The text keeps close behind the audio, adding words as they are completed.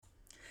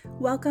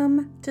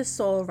Welcome to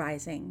Soul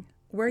Rising.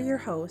 We're your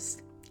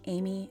hosts,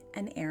 Amy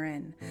and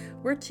Erin.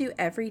 We're two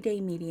everyday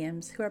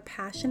mediums who are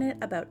passionate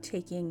about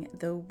taking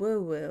the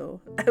woo-woo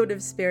out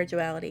of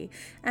spirituality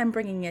and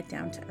bringing it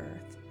down to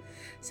earth.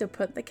 So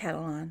put the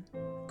kettle on,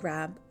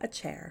 grab a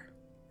chair,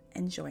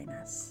 and join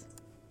us.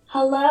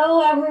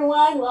 Hello,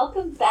 everyone.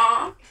 Welcome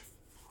back.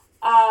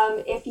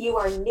 If you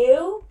are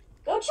new,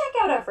 go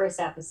check out our first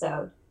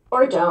episode,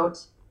 or don't.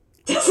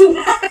 Doesn't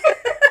matter.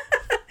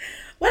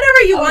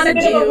 Whatever you That was want a to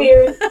bit of a do.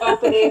 weird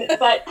opening,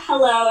 but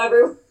hello,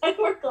 everyone.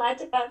 We're glad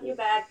to have you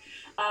back.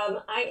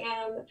 I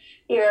am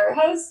your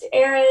host,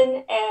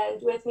 Erin,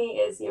 and with me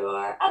is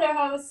your other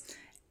host,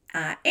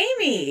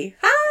 Amy.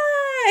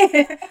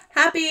 Hi.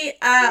 Happy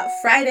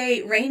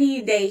Friday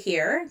rainy day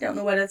here. Don't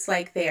know what it's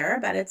like there,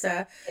 but it's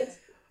a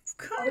it's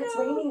kind it's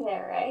of raining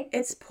there, right?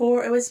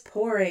 It was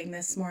pouring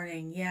this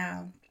morning.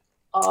 Yeah.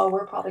 Oh,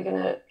 we're probably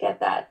gonna get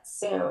that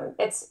soon.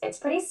 It's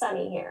pretty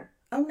sunny here.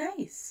 Oh,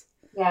 nice.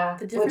 Yeah,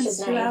 The which is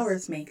difference two nice.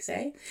 hours makes,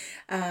 eh?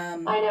 I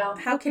know.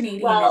 How Canadian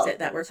is Well, it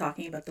that we're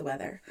talking about the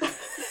weather?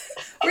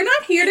 We're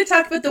not here to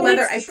talk about the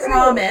weather, I it's true.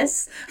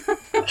 promise.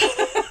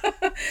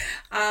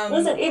 um,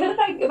 Listen, even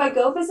if I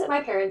go visit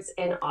my parents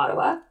in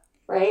Ottawa,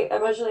 right?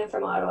 I'm originally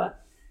from Ottawa.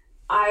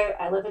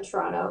 I live in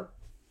Toronto.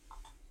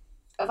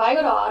 If I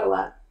go to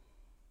Ottawa,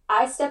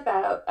 I step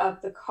out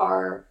of the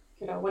car,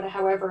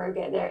 however I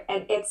get there,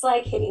 and it's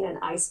like hitting an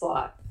ice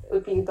block.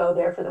 If you go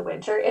there for the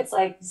winter, it's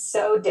like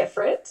so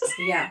different.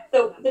 yeah.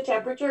 The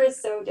temperature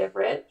is so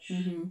different.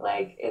 hmm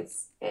Like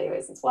it's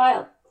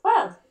wild.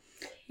 Wild.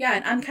 Yeah,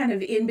 and I'm kind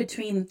of in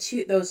between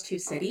those two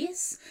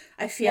cities.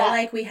 I feel Yeah.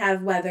 like we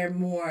have weather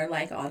more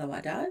like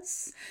Ottawa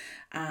does,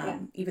 Yeah.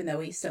 even though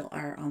we still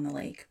are on the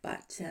lake.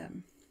 But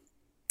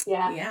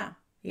Yeah. yeah,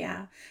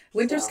 yeah.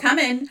 Winter's So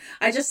coming.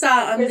 I just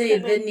saw on winter's the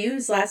coming.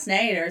 news last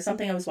night or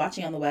something I was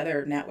watching on the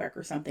Weather Network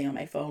or something on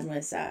my phone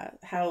was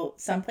how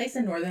someplace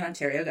in Northern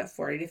Ontario got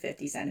 40 to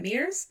 50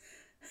 centimeters.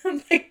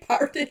 I'm like,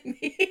 pardon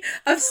me,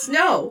 of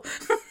snow.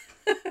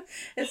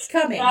 It's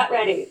coming. Not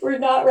ready. We're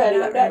not ready.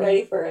 Not I'm not ready.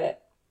 ready for it.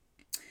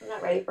 I'm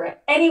not ready for it.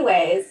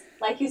 Anyways,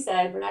 like you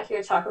said, we're not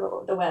here to talk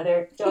about the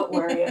weather. Don't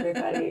worry,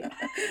 everybody.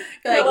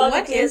 You're like, Welcome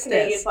what to your is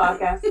Canadian this?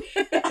 podcast.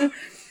 Yeah.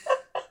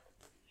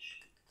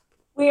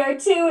 We are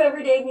two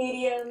everyday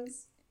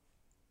mediums,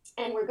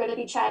 and we're going to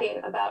be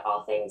chatting about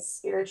all things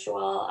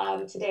spiritual.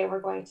 Today,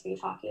 we're going to be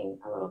talking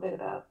a little bit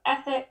about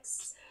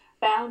ethics,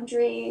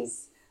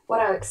 boundaries, what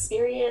our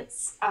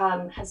experience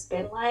has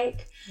been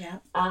like Yeah.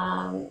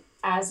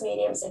 as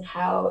mediums, and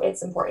how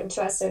it's important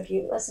to us. So, if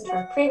you listen to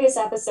our previous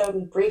episode,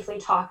 we briefly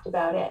talked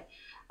about it,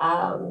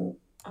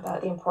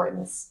 about the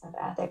importance of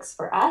ethics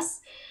for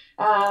us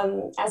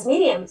as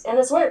mediums in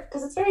this work,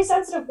 because it's very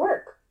sensitive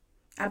work.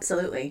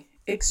 Absolutely.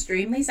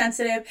 Extremely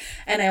sensitive.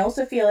 And I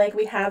also feel like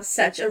we have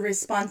such a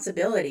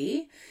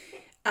responsibility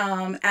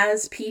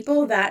as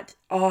people that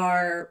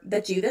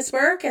do this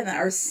work and that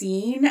are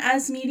seen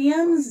as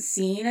mediums,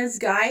 seen as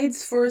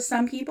guides for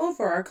some people,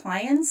 for our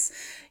clients.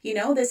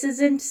 This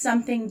isn't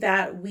something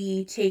that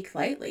we take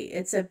lightly.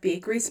 It's a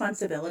big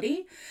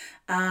responsibility.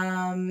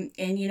 And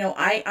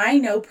I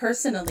know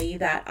personally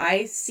that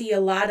I see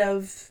a lot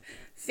of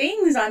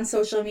things on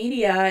social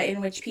media in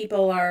which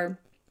people are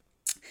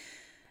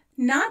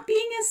not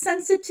being as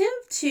sensitive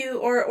to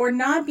or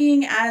not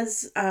being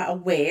as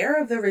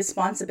aware of the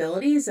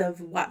responsibilities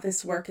of what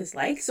this work is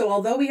like. So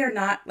although we are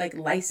not like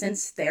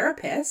licensed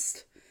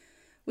therapists,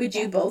 we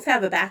do Yeah. both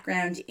have a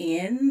background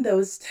in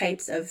those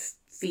types of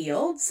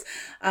fields,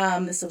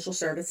 the social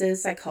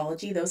services,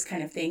 psychology, those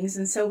kind of things.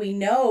 And so we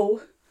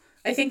know,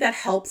 I think that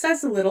helps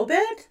us a little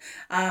bit,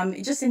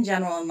 just in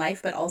general in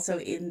life, but also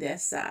in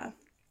this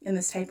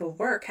type of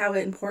work, how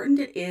important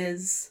it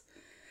is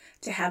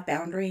to have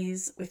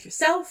boundaries with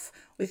yourself,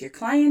 with your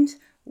client,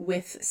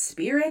 with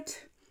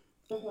spirit,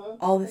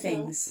 all the Mm-hmm.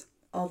 things.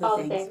 All the All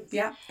the things. things.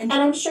 Yeah. And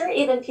And I'm sure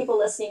even people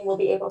listening will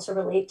be able to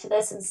relate to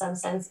this in some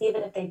sense,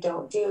 even if they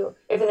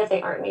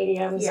aren't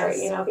mediums or,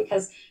 yes.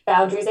 because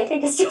boundaries, I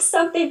think, is just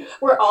something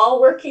we're all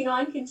working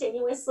on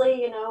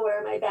continuously,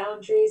 where are my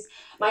boundaries?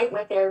 My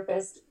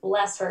therapist,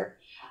 bless her,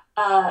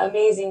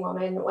 amazing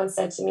woman, once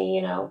said to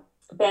me,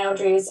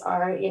 boundaries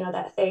are,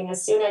 that thing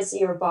as soon as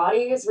your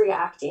body is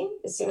reacting,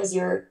 as soon as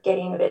you're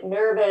getting a bit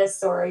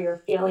nervous or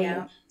you're feeling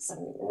Yeah.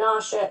 some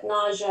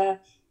nausea,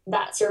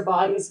 that's your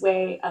body's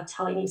way of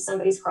telling you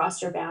somebody's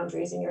crossed your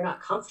boundaries and you're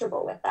not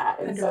comfortable with that.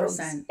 And so it's,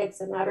 100%. it's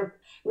a matter of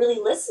really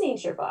listening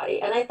to your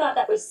body. And I thought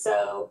that was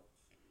so,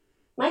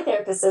 my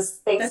therapist says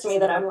things to me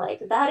That's that I'm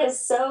like, that is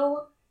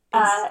so,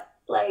 it's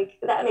like,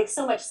 that makes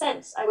so much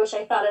sense. I wish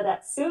I thought of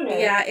that sooner,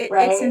 yeah, it's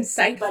right? But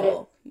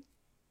insightful.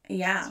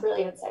 Yeah. it's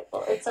really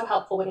insightful. It's so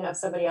helpful when you have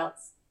somebody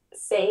else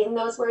saying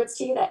those words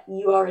to you that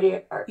you already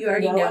You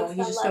already know know, on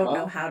you some just don't know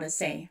level. how to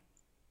say.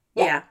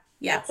 Yeah, Yeah.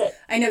 Yeah. that's it.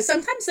 I know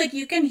sometimes like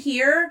you can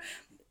hear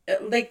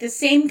like the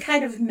same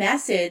kind of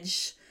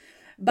message,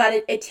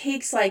 but it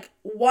takes like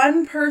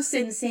one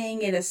person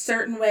saying it a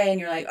certain way and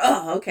you're like,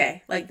 "Oh,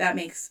 okay." Like that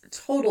makes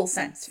total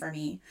sense for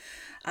me.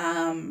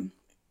 Um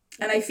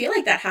And I feel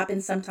like that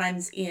happens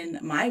sometimes in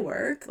my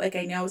work. Like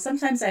I know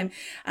sometimes I'm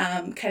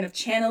kind of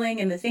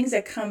channeling, and the things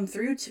that come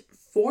through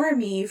for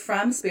me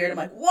from spirit, I'm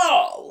like,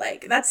 whoa,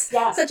 like that's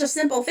Yeah. such a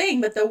simple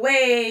thing, but the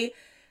way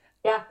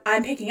Yeah.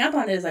 I'm picking up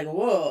on it is like,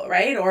 whoa,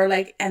 right? Or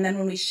like, and then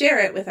when we share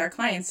it with our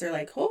clients, they're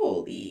like,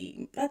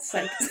 holy, that's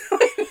like,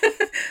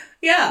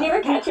 Do yeah. you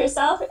ever catch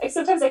yourself?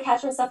 Sometimes I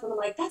catch myself and I'm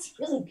like, that's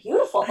really I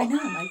beautiful. know.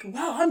 I'm like,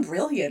 wow, I'm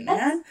brilliant,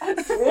 man.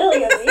 That's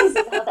really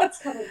amazing how that's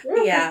coming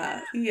through.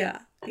 Yeah, yeah,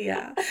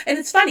 yeah. And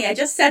it's funny. I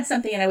just said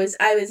something, and I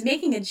was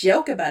making a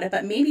joke about it,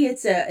 but maybe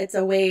it's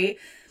a way,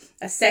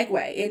 a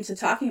segue into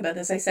talking about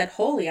this. I said,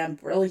 "Holy, I'm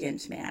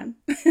brilliant, man."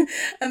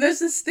 And there's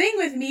this thing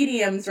with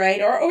mediums, right,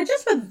 or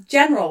just with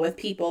general with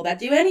people that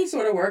do any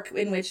sort of work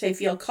in which they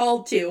feel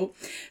called to.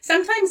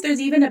 Sometimes there's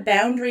even a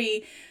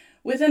boundary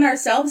within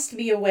ourselves to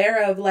be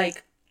aware of,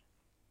 like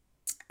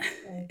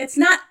it's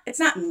not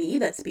me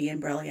that's being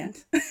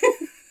brilliant.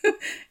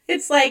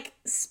 It's like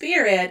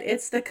spirit,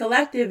 it's the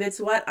collective, it's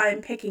what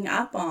I'm picking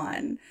up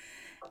on.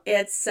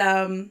 It's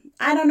I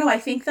don't know, I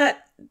think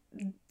that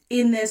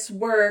in this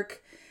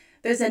work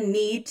there's a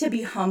need to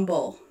be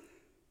humble.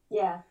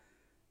 Yeah.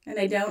 And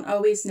I don't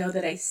always know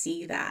that I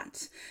see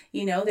that.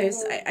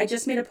 There's I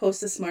just made a post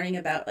this morning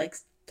about like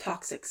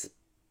toxic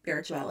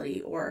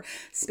spirituality or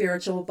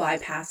spiritual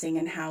bypassing,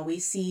 and how we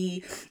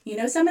see,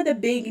 some of the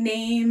big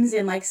names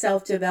in like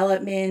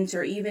self-development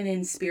or even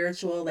in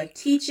spiritual like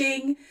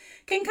teaching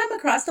can come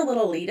across a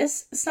little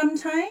elitist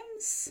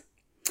sometimes.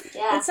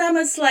 Yeah. It's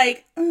almost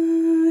like,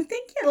 I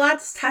think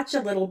let's touch a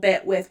little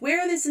bit with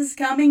where this is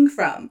coming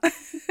from.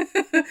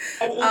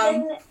 And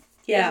even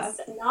Yeah.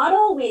 it's not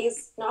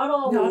always, not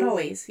Not always,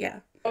 always, yeah.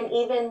 and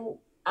even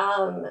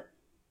a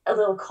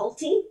little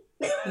culty.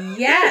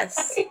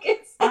 Yes.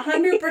 Like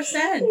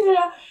 100%.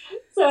 yeah.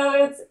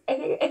 So I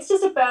think it's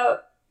just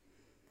about,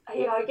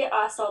 I get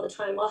asked all the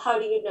time, well, how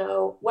do you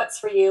know what's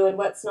for you and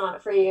what's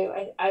not for you?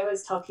 I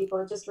always tell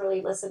people, just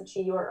really listen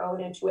to your own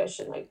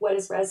intuition. Like, what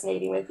is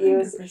resonating with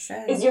you?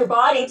 Is your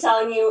body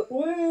telling you,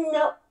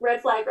 no,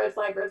 red flag, red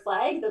flag, red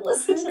flag? Then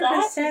listen to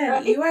that. 100%.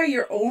 Right? You are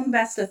your own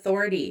best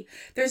authority.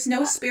 There's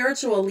no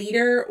spiritual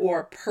leader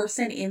or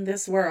person in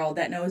this world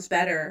that knows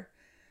better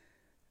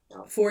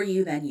for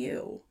you than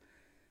you.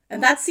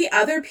 And that's the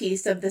other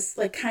piece of this,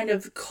 like, kind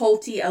of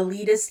culty,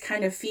 elitist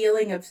kind of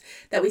feeling of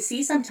that we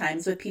see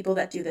sometimes with people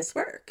that do this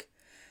work.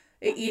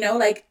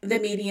 Like the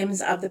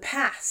mediums of the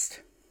past,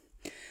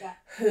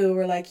 who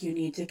were like, you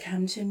need to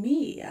come to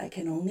me. I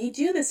can only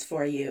do this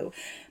for you.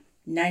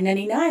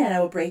 $9.99 and I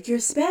will break your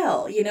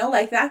spell.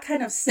 Like that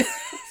kind of stuff.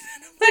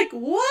 Like,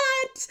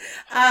 what?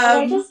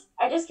 And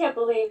I just can't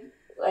believe,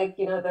 like,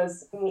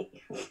 those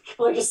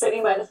people are just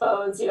sitting by the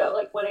phones,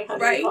 like 1-800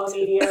 right? call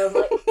medium,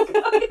 like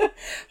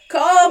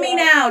call me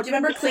now. Do you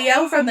remember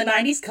Cleo from the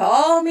 90s?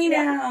 Call me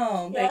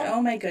now. Yeah. Like,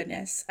 oh my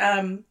goodness.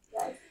 Yes.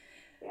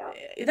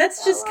 Yeah.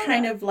 That's just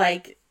kind of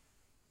like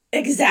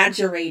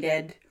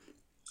exaggerated.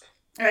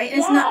 Right?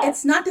 And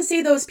it's not to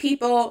say those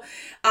people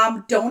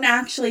don't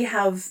actually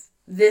have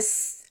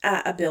this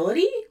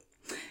ability.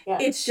 Yeah.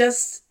 It's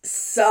just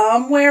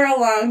somewhere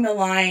along the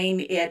line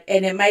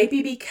and it might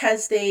be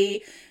because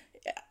they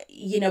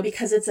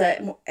because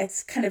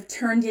it's kind of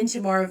turned into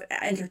more of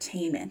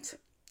entertainment,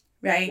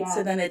 right? Yeah.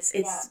 So then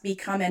it's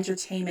become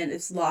entertainment.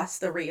 It's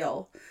lost the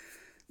real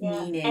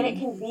meaning. And it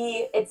can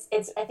be it's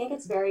I think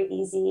it's very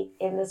easy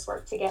in this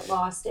work to get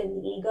lost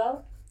in the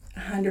ego.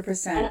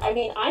 100%. And I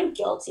mean, I'm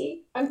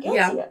guilty of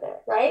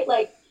it, right?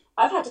 Like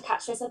I've had to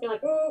catch myself being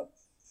like,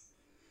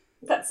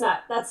 that's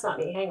not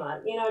me. Hang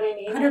on. You know what I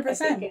mean?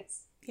 100%.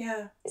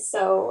 Yeah.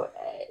 So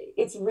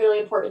it's really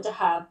important to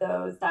have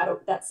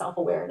that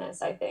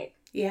self-awareness, I think.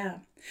 Yeah.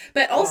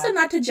 But also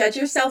not to judge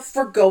yourself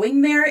for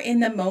going there in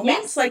the moment.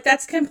 Yes. Like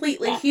that's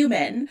completely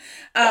human.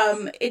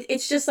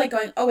 It's just like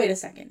going, oh, wait a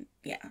second.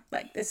 Yeah.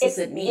 Like this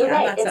isn't me. You're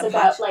right. It's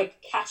about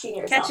like catching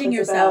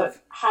yourself. About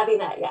having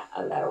that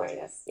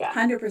awareness. Yeah.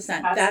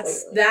 100%.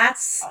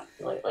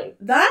 Absolutely.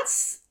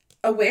 That's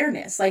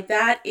awareness. Like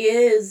that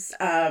is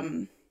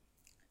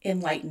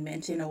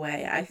enlightenment in a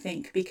way, I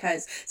think,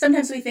 because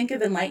sometimes we think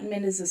of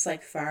enlightenment as this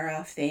like far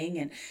off thing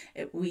and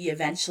we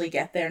eventually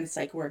get there and it's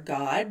like we're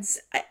gods.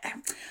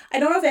 I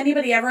don't know if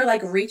anybody ever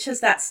like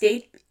reaches that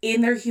state in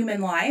their human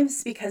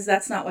lives, because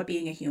that's not what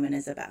being a human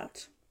is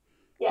about.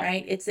 Yeah.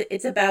 Right?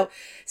 It's about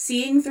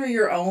seeing through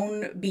your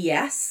own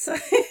BS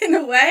in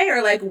a way,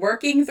 or like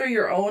working through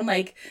your own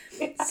like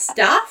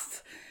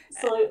stuff.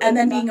 Absolutely. And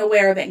then being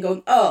aware of it and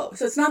going, oh,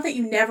 so it's not that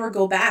you never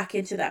go back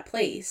into that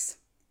place.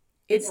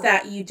 It's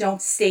that you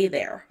don't stay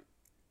there.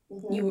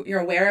 Mm-hmm. You're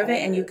aware of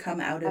it and you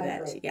come out of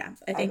it. Yeah.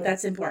 I think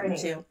that's important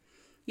too.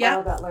 Yeah.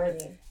 All about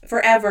learning.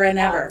 Forever and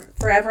ever.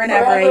 Forever and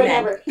ever. Amen. And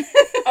ever. And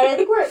I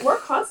think we're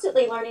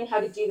constantly learning how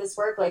to do this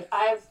work. Like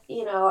I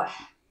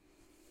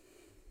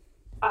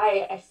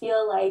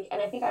feel like, and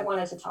I think I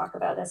wanted to talk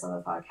about this on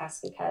the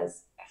podcast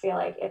because I feel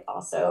like it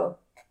also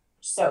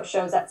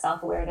shows that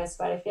self-awareness,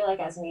 but I feel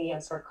like as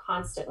mediums, we're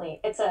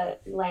constantly, it's a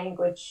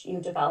language you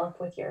develop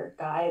with your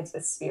guides,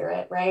 with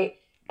spirit, right?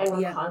 and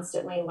we're Yeah.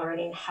 constantly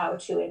learning how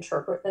to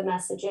interpret the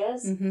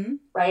messages, Mm-hmm.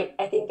 right?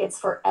 I think it's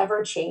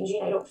forever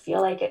changing. I don't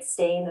feel like it's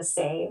staying the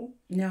same,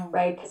 No.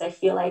 right? Because I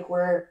feel like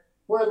we're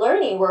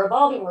learning, we're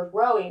evolving, we're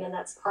growing, and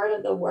that's part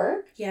of the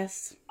work.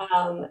 Yes.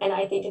 And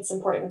I think it's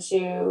important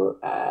to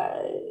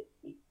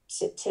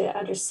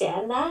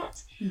understand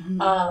that.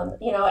 Mm-hmm.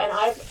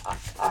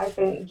 And I've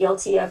been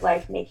guilty of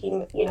like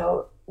making,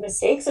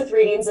 mistakes with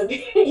readings of,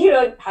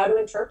 how to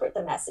interpret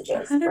the A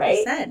messages, hundred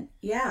right? percent.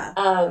 Yeah.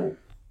 Um,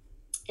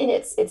 and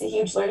it's a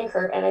huge learning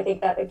curve, and I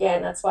think that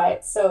again, that's why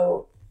it's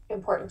so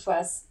important to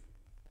us,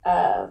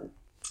 um,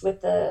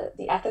 with the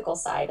ethical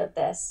side of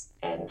this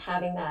and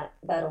having that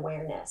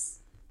awareness,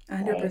 A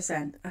hundred right?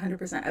 percent.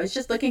 100%. I was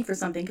just looking for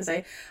something because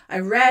I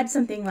read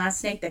something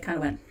last night that kind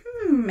of went,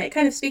 it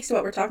kind of speaks to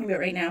what we're talking about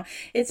right now.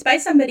 It's by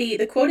somebody,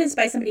 the quote is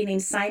by somebody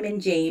named Simon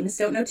James.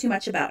 Don't know too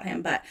much about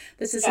him, but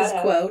this is his Shout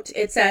out. quote.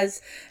 It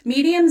says,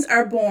 mediums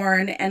are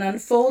born and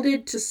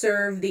unfolded to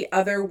serve the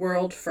other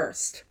world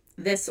first,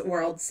 this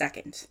world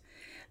second.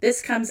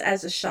 This comes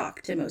as a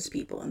shock to most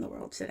people in the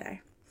world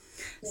today.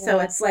 So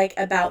Yeah. it's like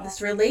about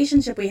this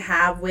relationship we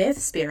have with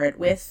spirit,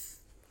 with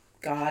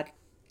God,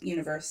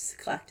 universe,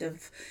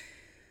 collective.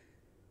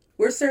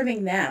 We're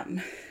serving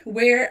them.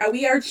 Where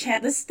we are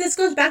this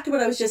goes back to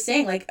what I was just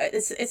saying. Like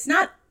it's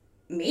not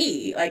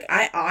me. Like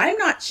I'm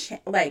not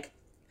like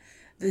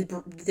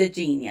the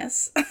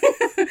genius.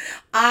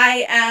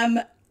 I am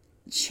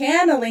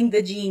channeling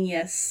the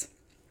genius,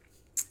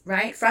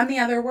 right, from the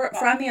other world, Yeah.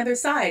 from the other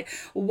side.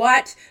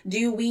 What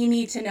do we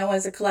need to know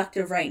as a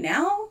collective right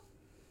now?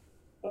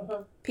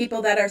 Mhm.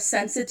 People that are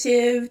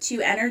sensitive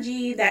to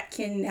energy, that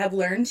can have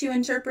learned to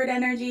interpret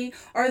energy,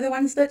 are the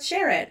ones that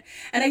share it.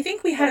 And I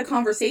think we had a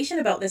conversation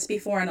about this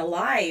before in a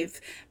live,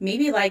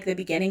 maybe like the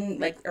beginning,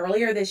 like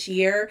earlier this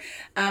year,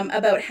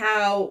 about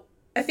how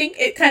I think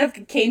it kind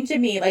of came to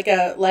me like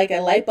a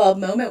light bulb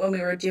moment when we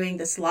were doing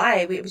this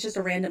live. It was just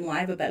a random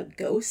live about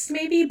ghosts,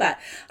 maybe, but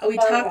we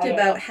Oh talked yeah, yeah,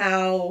 about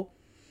how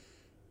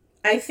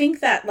I think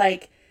that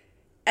like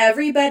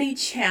everybody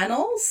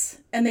channels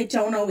and they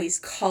don't always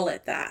call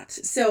it that.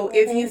 So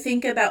yeah. if you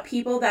think about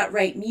people that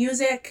write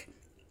music,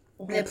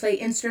 that play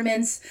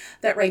instruments,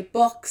 that write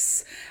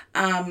books,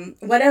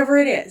 whatever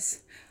it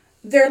is,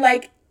 they're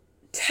like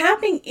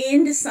tapping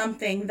into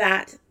something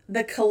that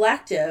the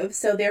collective,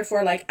 so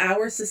therefore like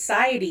our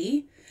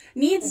society,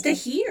 needs to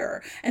Mhm.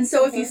 hear. And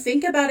so if you Mhm.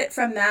 think about it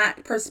from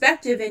that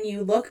perspective and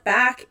you look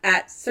back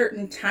at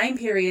certain time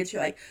periods,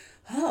 you're like,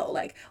 oh,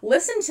 like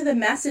listen to the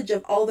message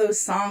of all those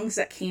songs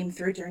that came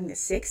through during the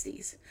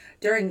 60s,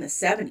 during the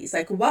 70s.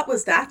 Like what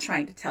was that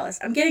trying to tell us?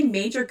 I'm getting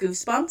major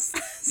goosebumps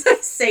as I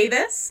say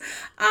this.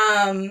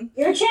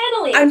 You're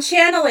channeling. I'm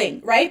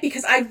channeling, right?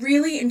 Because I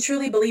really and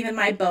truly believe in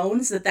my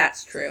bones that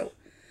that's true.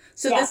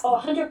 So Yeah. this Oh,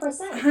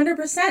 100%.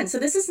 100%. So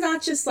this is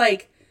not just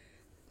like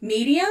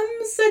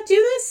mediums that do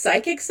this,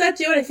 psychics that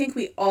do it. I think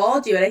we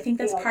all do it. I think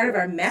We that's all part do of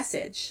our it.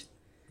 message.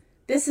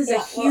 This is a Yeah.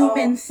 We're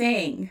human all.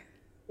 thing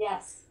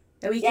Yes.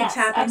 that we can Yes.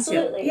 tap into.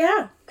 Absolutely.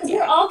 Yeah. Because we're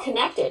Yeah. all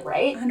connected,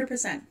 right?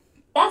 100%.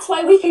 That's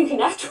why we can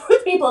connect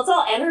with people. It's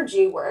all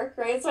energy work,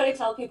 right? That's what I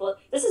tell people.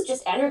 This is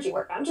just energy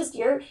work.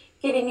 You're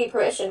giving me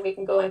permission. We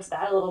can go into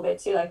that a little bit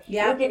too. Like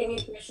you're Yeah. giving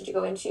me permission to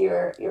go into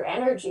your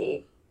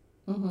energy.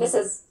 Mm-hmm. This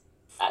is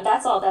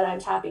that's all that I'm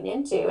tapping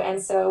into. And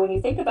so when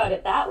you think about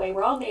it that way,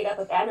 we're all made up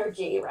of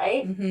energy,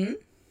 right? Mm-hmm.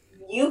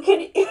 You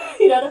can,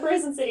 the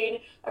person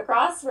sitting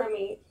across from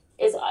me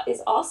is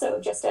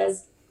also just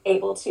as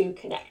able to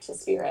connect to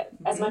spirit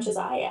as much Mm-hmm. as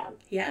I am.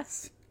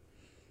 Yes.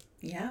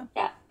 Yeah.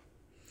 Yeah, I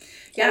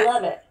Yeah.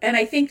 love it. And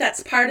I think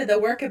that's part of the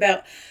work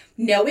about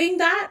knowing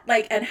that,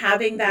 like, and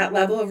having that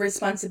level of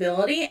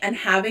responsibility and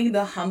having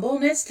the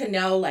humbleness to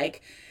know,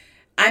 like,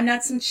 I'm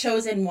not some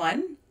chosen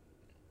one,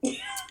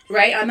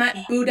 right? I'm not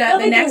I Buddha, don't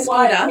the think you next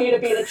want Buddha. me to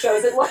be the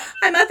chosen one.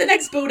 I'm not the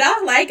next Buddha.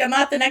 Like, I'm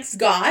not the next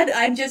God.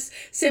 I'm just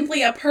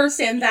simply a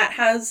person that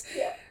has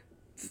Yeah.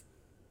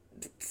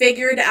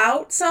 figured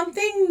out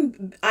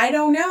something. I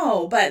don't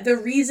know. But the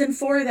reason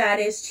for that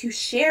is to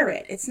share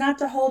it. It's not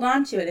to hold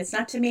on to it. It's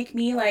not to make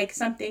me like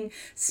something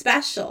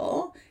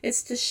special.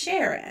 It's to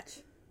share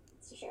it.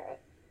 It's to share it.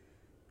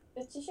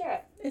 It's to share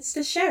it. It's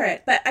to share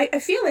it. But I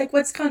feel like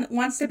what's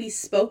wants to be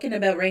spoken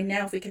about right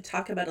now, if we could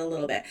talk about it a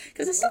little bit,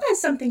 because it still has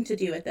something to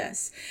do with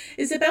this,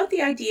 is about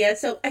the idea.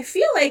 So I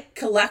feel like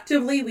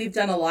collectively we've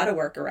done a lot of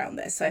work around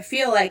this. So I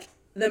feel like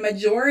the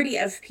majority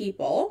of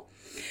people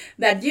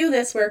that do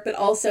this work, but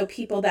also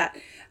people that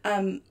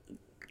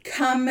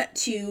come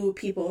to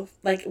people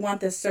like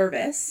want this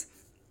service,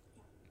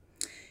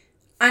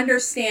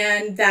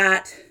 understand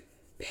that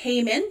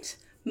payment,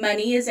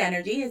 money is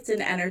energy. It's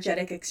an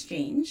energetic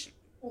exchange.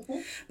 Mm-hmm.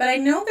 But I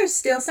know there's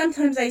still,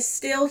 sometimes I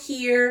still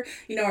hear,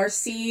 or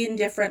see in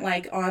different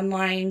like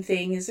online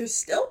things, there's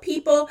still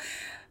people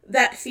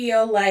that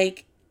feel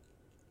like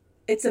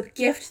it's a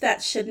gift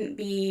that shouldn't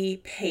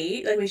be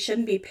paid, like we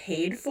shouldn't be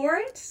paid for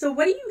it. So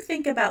what do you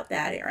think about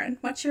that, Erin?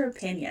 What's your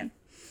opinion?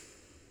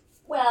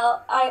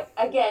 Well, I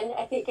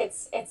think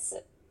it's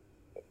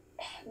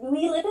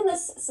we live in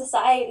this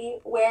society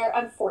where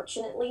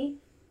unfortunately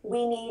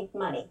we need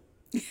money.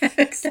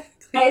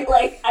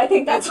 Exactly. I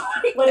think that's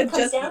what it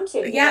comes Just, down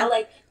to, yeah,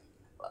 like,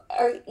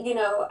 or,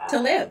 to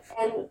live.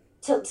 and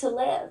to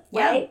live,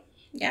 Yeah. right?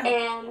 Yeah.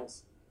 And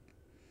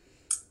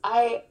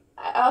I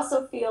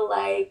also feel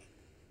like,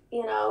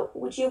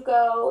 would you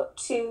go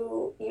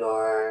to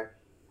your,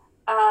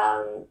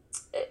 um,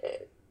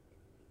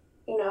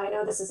 I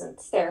know this isn't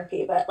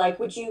therapy, but like,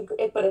 but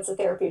it's a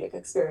therapeutic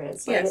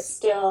experience, right? It's Yes.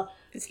 still,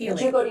 It's would you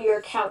healing. go to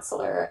your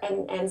counselor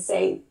and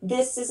say,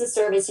 this is a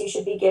service you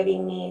should be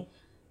giving me,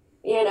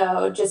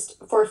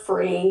 just for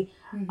free?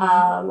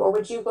 Mm-hmm. Or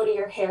would you go to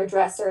your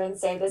hairdresser and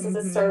say, this is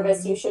a service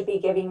Mm-hmm. you should be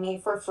giving me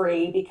for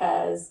free?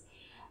 Because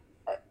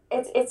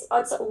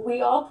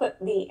we all put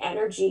the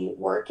energy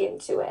work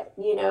into it.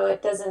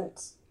 It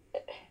doesn't,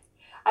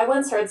 I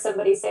once heard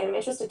somebody say, and I'm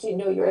interested to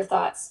know your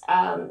thoughts.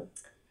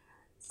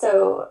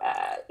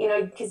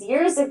 Because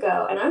years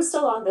ago, and I'm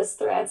still on this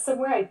thread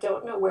somewhere, I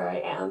don't know where I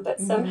am, but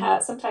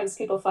Mm-hmm. sometimes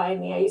people find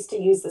me. I used to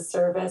use the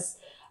service.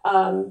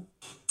 Um,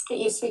 it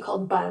used to be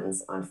called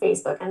Buns on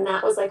Facebook, and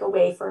that was like a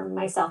way for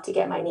myself to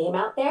get my name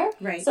out there.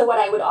 Right. So what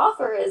I would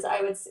offer is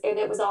and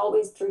it was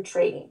always through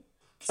trading.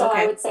 So I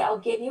Okay. would say, I'll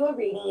give you a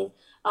reading.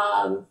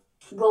 Um,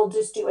 we'll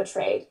just do a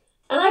trade.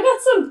 And I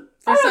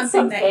For got something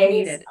some that you things.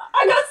 needed.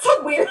 I got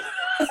some weird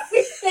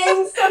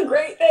things, some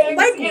great things,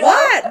 Like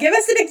what? Give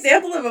us an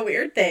example of a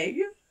weird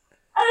thing.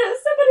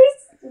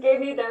 Somebody gave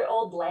me their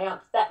old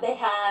lamp that they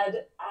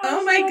had. I was Oh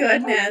just my like,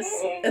 goodness.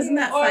 Isn't okay.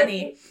 that Or,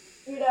 funny?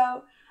 you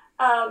know,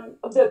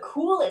 the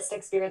coolest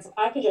experience, if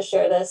I could just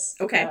share this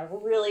Okay.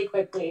 really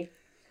quickly.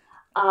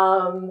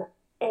 Um,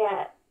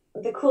 and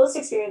the coolest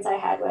experience I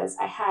had was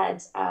I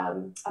had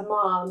a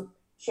mom.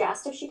 She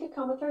asked if she could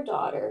come with her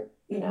daughter.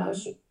 Mm-hmm.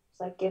 She was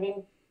like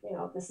giving,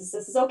 this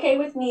is okay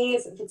with me,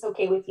 if it's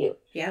okay with you.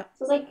 Yeah. So I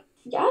was like,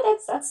 yeah,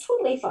 that's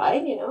totally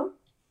fine.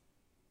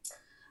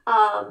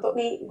 But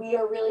we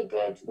are really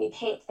good. We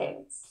paint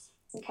things.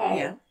 Yeah.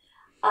 Okay.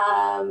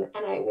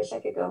 And I wish I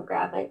could go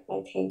grab my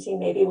painting.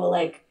 Maybe we'll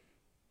like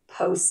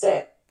post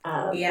it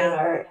in Yeah.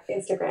 our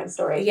Instagram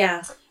story.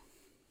 Yeah.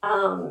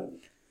 Um,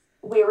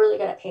 we were really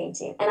good at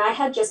painting. And I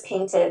had just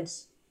painted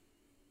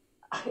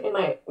in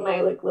my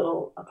like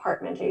little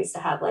apartment. I used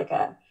to have like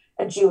a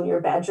junior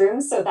bedroom.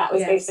 So that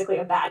was Yes. basically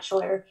a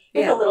bachelor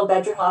with a Yeah. little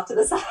bedroom off to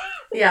the side.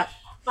 Yeah.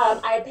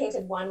 I had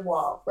painted one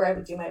wall where I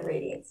would do my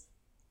readings.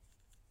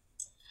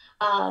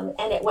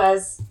 And it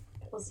was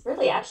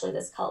really actually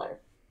this color.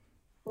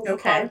 It was a part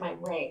Okay. of my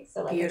ring,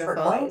 so like a Beautiful.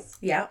 turquoise.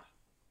 Yeah.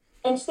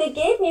 And they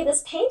gave me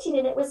this painting,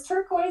 and it was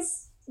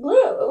turquoise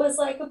blue. It was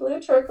like a blue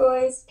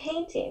turquoise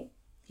painting.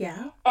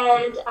 Yeah.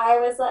 And I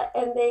was like,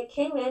 and they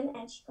came in,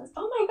 and she goes,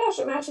 "Oh my gosh,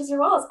 it matches your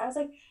walls." I was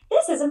like,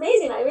 "This is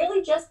amazing! I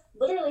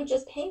literally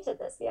just painted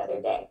this the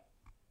other day."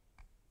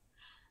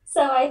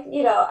 So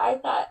I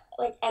thought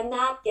like, and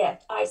that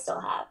gift I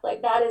still have.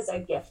 Like that is a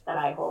gift that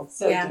I hold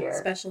so Yeah. dear.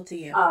 Special to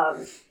you.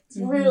 It's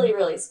Mm-hmm. really,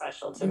 really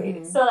special to me.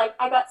 Mm-hmm. So like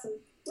I got some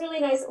really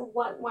nice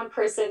one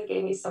person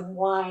gave me some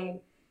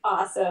wine.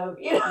 Awesome.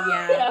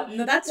 Yeah.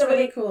 No, that's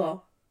really Somebody,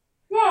 cool.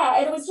 yeah,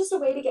 and it was just a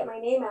way to get my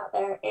name out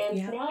there. And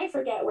Yeah. now I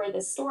forget where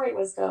this story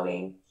was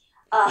going.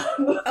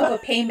 Oh, a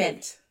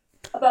payment.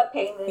 About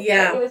payment, but it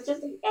Yeah. was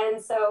just,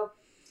 and so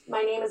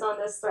my name is on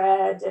this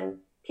thread, and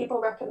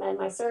people recommend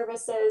my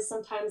services.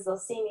 Sometimes they'll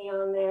see me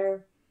on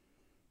there.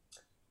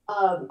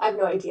 I have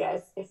no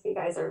idea if you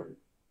guys are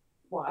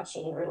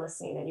watching or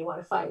listening and you want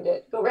to find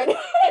it, go right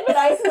ahead. But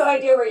I have no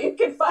idea where you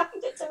can find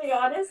it, to be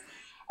honest.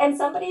 And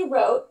somebody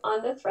wrote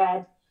on the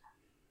thread,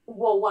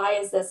 well, why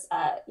is this,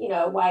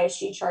 why is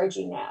she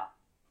charging now?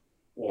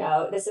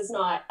 This is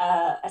not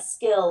a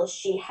skill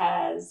she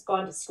has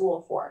gone to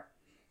school for.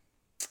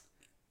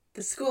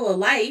 The school of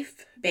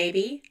life,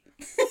 baby.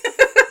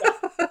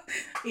 Yeah.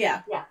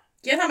 Yeah. Yeah.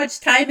 Do you know how much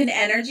time and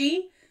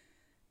energy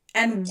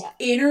and Yeah.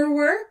 inner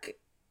work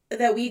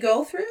that we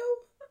go through?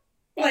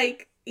 Yeah.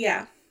 Like,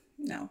 yeah.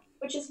 No.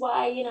 Which is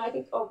why, I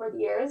think over the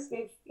years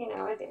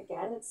I think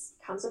again, it's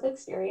comes with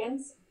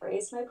experience,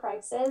 raised my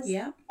prices,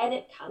 Yeah. and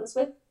it comes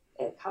with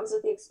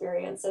the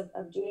experience of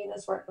doing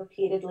this work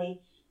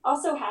repeatedly.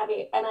 Also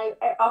having, and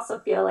I also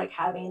feel like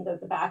having the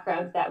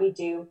background that we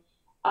do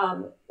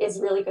is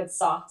really good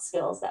soft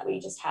skills that we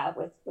just have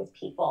with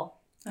people.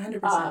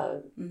 100%.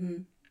 Um,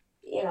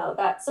 Mm-hmm.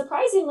 that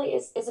surprisingly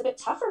is a bit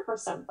tougher for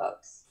some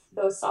folks.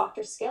 Those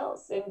softer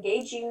skills,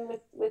 engaging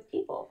with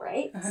people,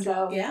 right? 100.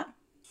 So Yeah.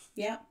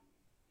 Yeah.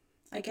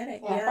 I get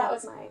it. yeah, Yeah. that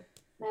was my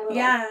little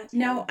Yeah,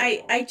 no,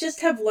 tangent there. I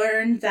just have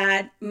learned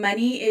that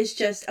money is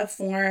just a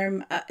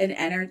form, an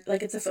energy,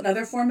 like it's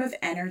another form of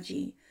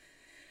energy.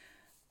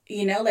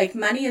 Like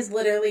money is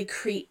literally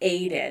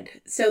created.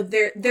 So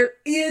there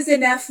is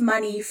enough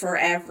money for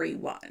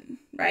everyone,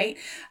 right?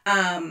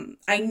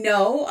 I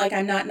know, like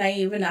I'm not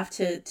naive enough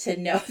to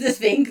know to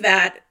think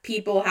that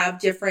people have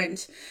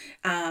different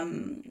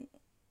um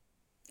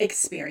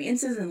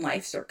experiences and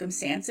life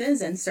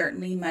circumstances, and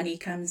certainly money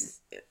comes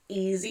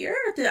easier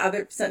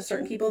to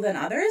certain people than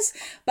others,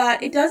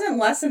 but it doesn't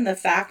lessen the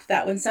fact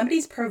that when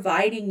somebody's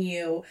providing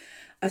you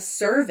a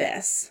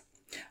service,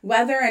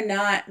 whether or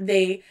not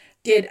they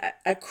did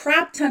a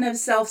crap ton of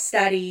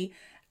self-study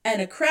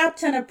and a crap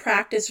ton of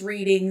practice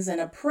readings and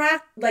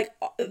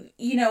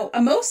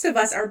most of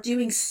us are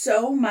doing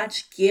so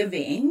much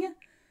giving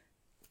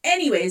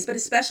anyways, but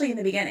especially in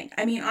the beginning.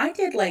 I mean, I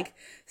did like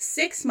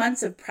 6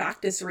 months of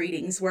practice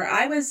readings where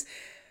I was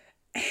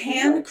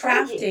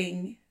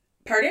handcrafting.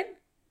 Pardon?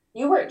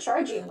 You weren't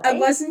charging, right? I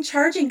wasn't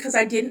charging because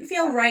I didn't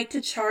feel right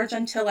to charge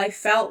until I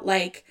felt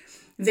like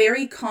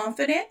very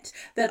confident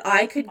that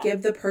I could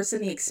give the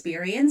person the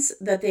experience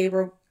that they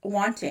were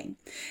wanting.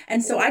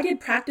 And so I did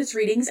practice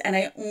readings, and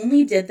I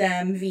only did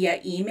them via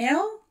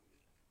email.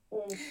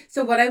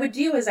 So what I would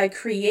do is I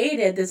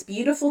created this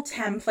beautiful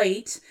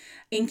template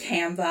in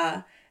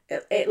Canva.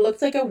 It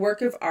looked like a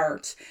work of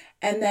art.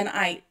 And then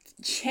I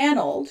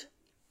channeled,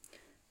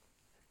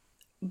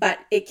 but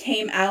it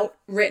came out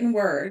written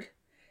word.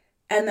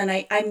 And then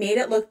I made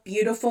it look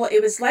beautiful.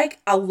 It was like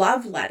a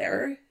love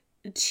letter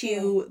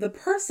to the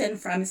person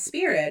from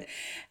spirit.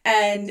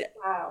 And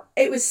wow.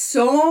 It was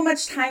so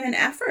much time and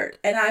effort.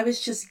 And I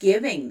was just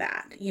giving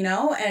that,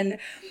 and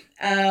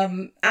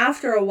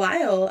after a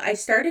while, I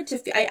started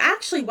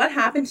to, what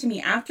happened to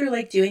me after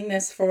like doing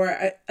this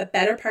for a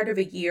better part of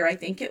a year, I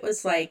think it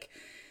was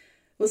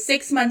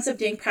 6 months of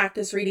doing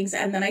practice readings.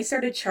 And then I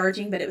started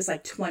charging, but it was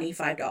like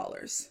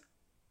 $25.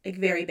 Like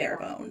very bare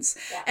bones.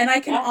 Yeah. And I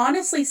can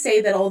honestly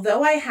say that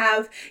although I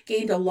have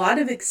gained a lot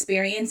of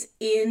experience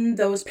in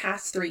those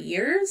past 3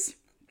 years,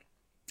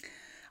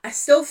 I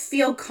still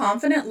feel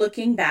confident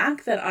looking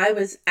back that I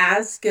was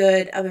as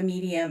good of a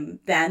medium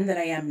then that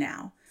I am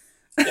now.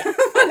 Yeah,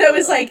 but it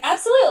was like,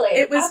 absolutely.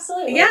 It was,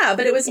 absolutely. Yeah,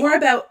 but it was more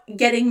about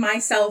getting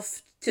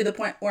myself to the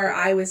point where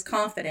I was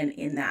confident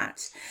in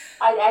that.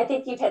 I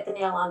think you've hit the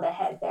nail on the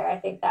head there. I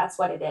think that's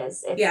what it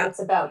is. It's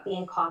about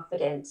being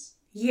confident.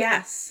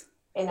 Yes.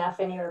 Enough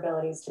in your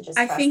abilities to just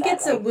I think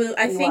it's sorry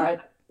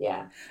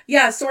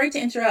to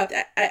interrupt.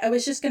 I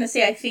was just going to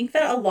say, I think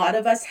that a lot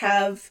of us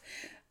have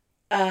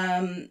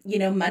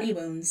money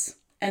wounds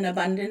and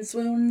abundance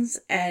wounds,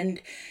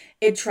 and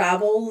it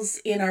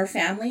travels in our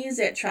families,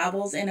 it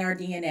travels in our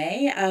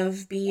DNA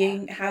of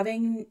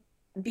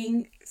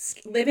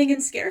living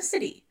in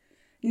scarcity,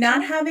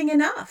 not having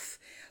enough,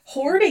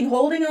 hoarding,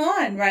 holding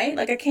on, right?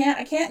 Like I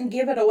can't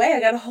give it away. I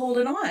got to hold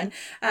it on.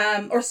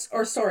 Or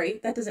sorry,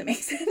 that doesn't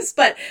make sense,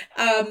 but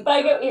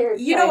I get what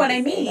you know what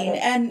I mean.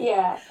 And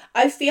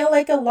I feel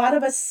like a lot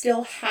of us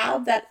still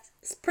have that,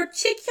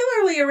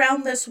 particularly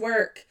around this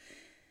work,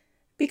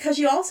 because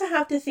you also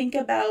have to think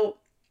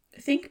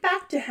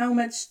back to how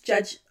much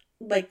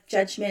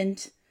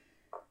judgment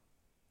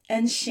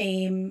and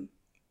shame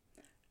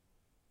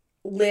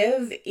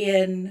live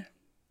in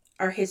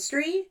our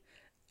history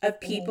of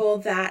people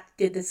that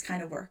did this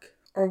kind of work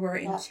or were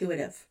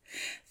intuitive.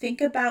 Think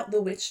about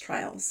the witch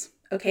trials,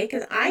 okay?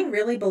 Because I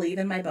really believe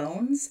in my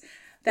bones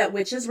that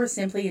witches were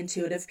simply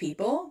intuitive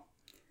people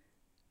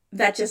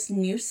that just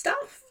knew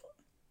stuff.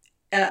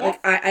 Like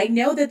I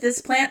know that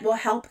this plant will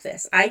help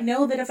this. I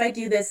know that if I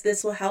do this,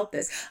 this will help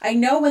this. I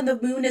know when the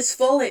moon is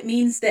full, it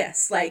means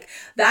this. Like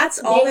that's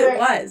all it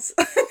was.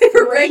 They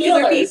were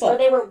regular healers, people. Or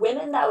they were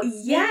women that would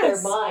speak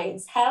their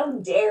minds. How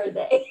dare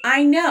they?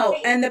 I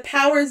know. And the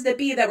powers that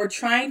be that were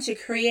trying to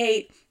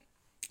create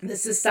the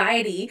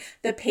society,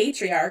 the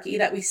patriarchy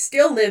that we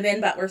still live in,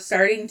 but we're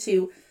starting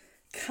to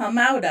come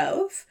out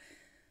of.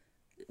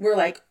 We're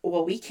like,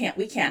 well, we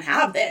can't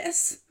have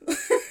this.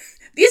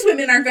 These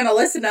women aren't going to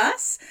listen to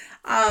us.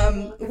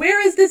 Where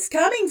is this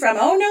coming from?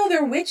 Oh no,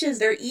 they're witches.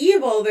 They're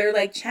evil. They're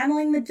like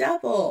channeling the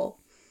devil.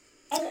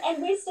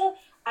 And we still,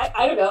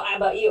 I don't know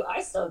about you.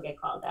 I still get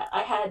called that.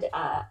 I had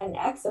an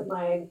ex of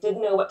mine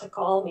didn't know what to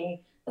call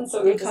me. And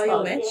so we just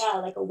called me,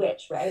 like a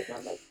witch, right? And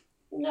I'm like,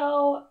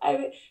 no.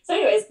 So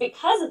anyways,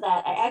 because of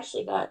that, I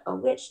actually got a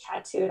witch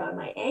tattooed on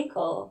my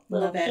ankle.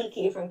 Little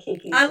Kiki from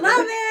Kiki's. I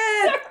love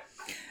it.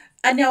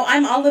 I know,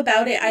 I'm all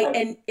about it.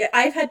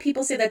 I've had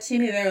people say that to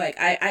me. They're like,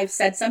 I've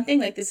said something,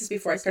 like this is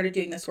before I started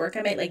doing this work.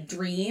 I might like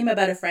dream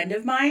about a friend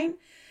of mine.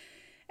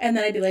 And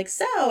then I'd be like,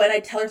 and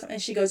I'd tell her something.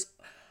 And she goes,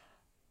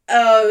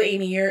 oh,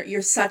 Amy,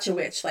 you're such a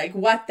witch. Like,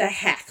 what the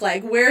heck?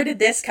 Like, where did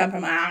this come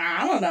from?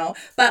 I don't know.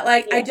 But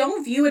like, I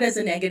don't view it as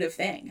a negative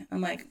thing.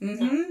 I'm like,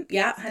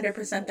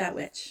 100% that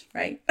witch,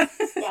 right?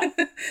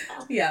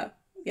 Yeah.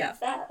 Yeah.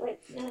 That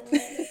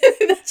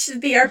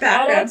should be our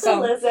background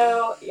song.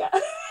 Lizzo. Yeah.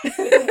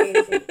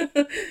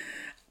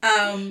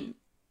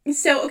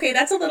 So okay,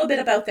 that's a little bit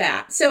about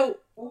that. So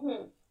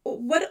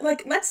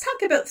let's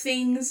talk about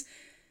things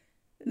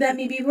that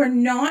maybe we're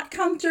not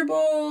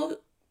comfortable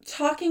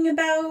talking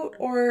about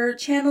or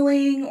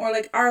channeling, or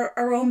like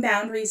our own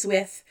boundaries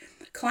with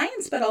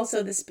clients, but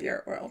also the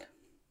spirit world.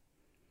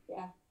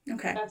 Yeah.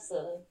 Okay.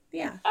 Absolutely.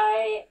 Yeah.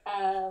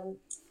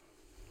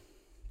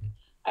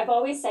 I've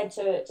always said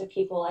to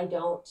people, I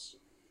don't,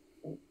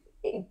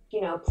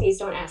 please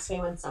don't ask me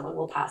when someone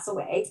will pass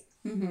away.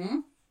 Mm-hmm.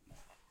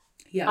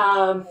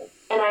 Yeah. And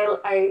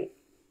I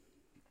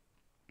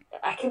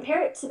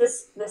compare it to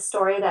this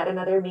story that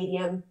another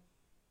medium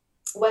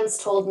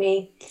once told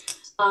me,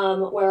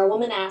 where a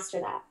woman asked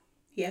her that.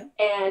 Yeah.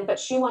 But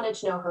she wanted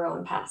to know her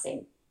own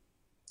passing.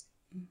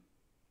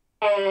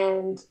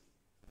 And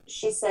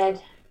she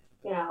said,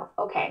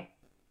 Okay,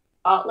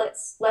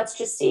 let's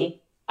just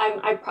see.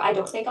 I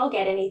don't think I'll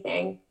get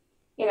anything.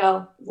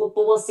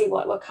 We'll see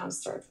what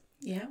comes through.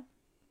 Yeah.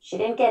 She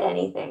didn't get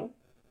anything.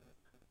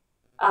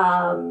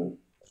 Um,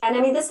 and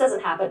I mean, this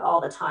doesn't happen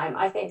all the time.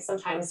 I think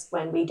sometimes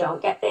when we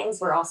don't get things,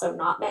 we're also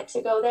not meant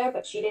to go there,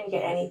 but she didn't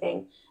get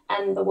anything.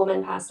 And the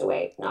woman passed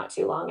away not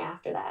too long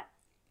after that.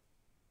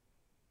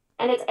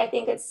 And I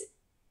think it's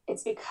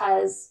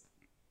because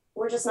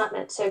we're just not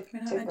meant to,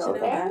 We're not to meant to go know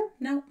there, that.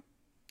 No,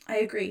 I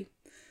agree.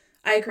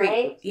 I agree.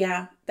 right?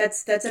 Yeah,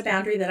 that's a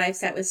boundary that I've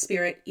set with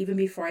spirit even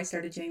before I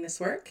started doing this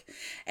work,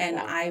 and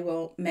Yeah. I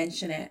will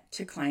mention it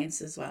to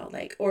clients as well.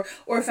 Like, or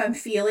if I'm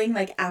feeling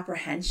like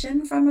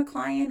apprehension from a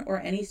client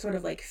or any sort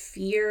of like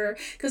fear,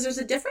 because there's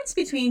a difference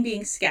between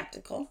being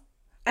skeptical.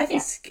 I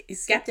think Yeah.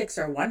 skeptics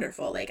are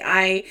wonderful. Like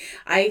I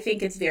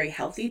think it's very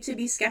healthy to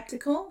be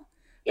skeptical,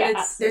 but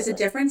Yeah, there's a absolutely.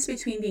 difference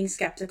between being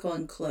skeptical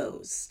and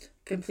closed,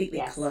 completely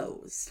Yes.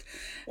 closed.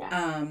 Yes.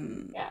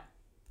 Um, Yeah.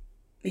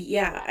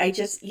 yeah,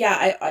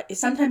 Yeah. I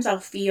sometimes I'll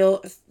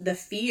feel the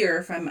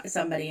fear from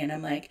somebody and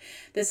I'm like,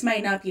 this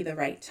might not be the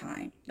right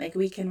time. Like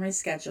we can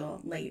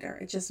reschedule later.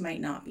 It just might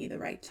not be the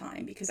right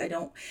time because I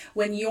don't,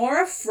 when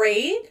you're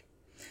afraid,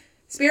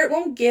 spirit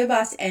won't give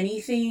us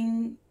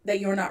anything that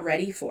you're not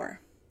ready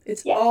for.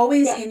 It's Yeah.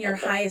 always Yeah. in your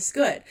That's it. highest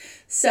good.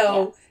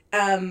 So, Yes.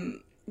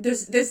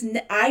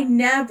 I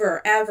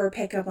never ever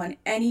pick up on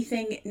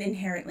anything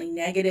inherently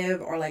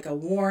negative or like a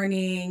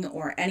warning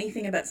or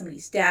anything about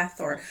somebody's death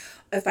or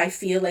if I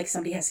feel like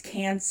somebody has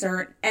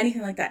cancer,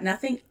 anything like that.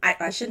 Nothing,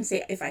 I shouldn't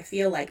say if I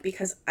feel like,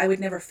 because I would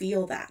never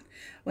feel that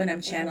when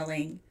I'm Mm-hmm.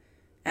 channeling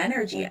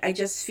energy. Mm-hmm. I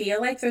just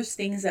feel like there's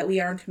things that we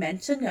aren't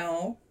meant to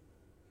know,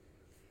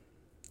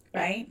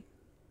 Yeah. right?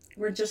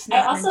 We're just I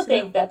not meant also to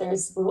know. think that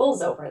there's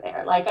rules over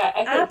there. Like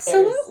I think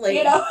there's, Absolutely.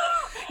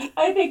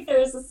 I think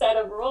there's a set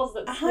of rules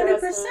that A spirit hundred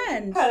has to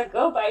percent. kind of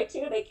go by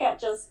too. They can't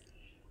just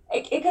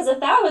because if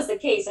that was the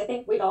case, I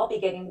think we'd all be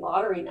getting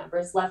lottery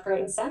numbers left,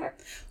 right, and center.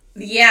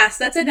 Yes,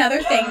 that's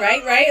another thing,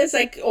 right? Right? It's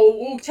like,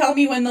 oh, tell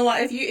me when the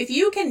if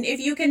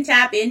you can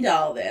tap into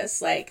all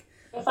this, like,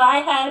 If I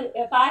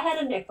had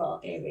a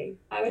nickel, Amy,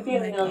 I would oh be a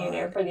my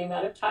millionaire god, for the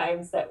amount of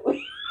times that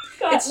we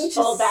gotten it's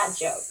told that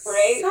joke, just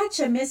right? such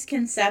a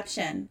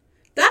misconception.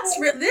 This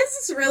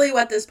is really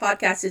what this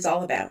podcast is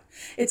all about.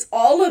 It's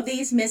all of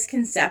these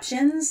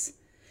misconceptions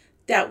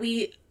that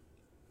we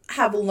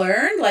have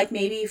learned, like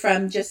maybe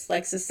from just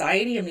like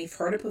society, and we've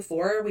heard it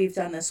before. We've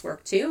done this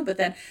work too, but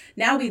then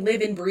now we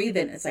live and breathe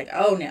it. And it's like,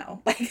 oh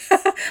no, like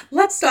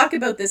let's talk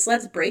about this.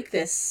 Let's break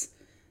this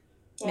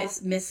Yeah,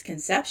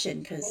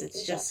 misconception because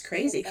it's just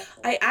crazy.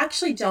 misconception. I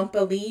actually don't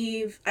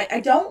believe, I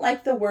don't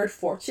like the word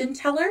fortune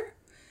teller.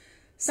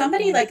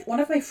 Somebody, Mm-hmm. like one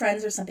of my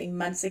friends or something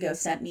months ago,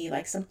 sent me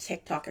like some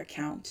TikTok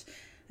account.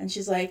 And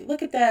she's like,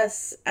 look at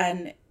this.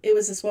 And it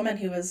was this woman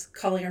who was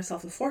calling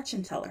herself a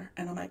fortune teller.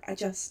 And I'm like, I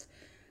just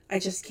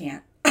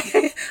can't.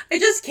 I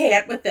just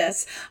can't with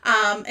this.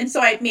 And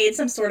so I made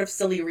some sort of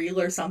silly reel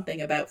or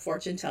something about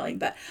fortune telling,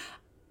 but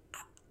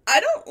I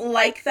don't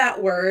like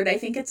that word. I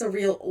think it's a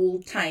real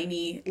old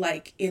timey,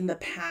 like in the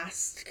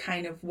past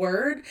kind of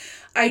word.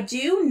 I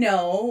do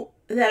know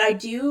that I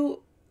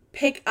do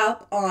pick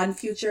up on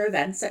future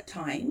events at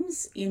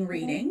times in Mm-hmm.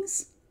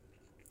 readings,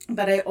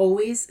 but I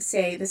always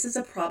say this is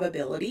a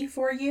probability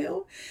for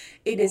you.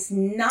 It Yeah, is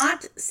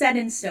not set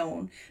in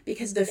stone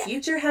because the yeah,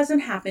 future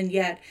hasn't happened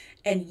yet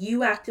and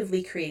you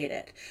actively create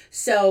it.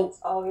 So, it's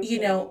always you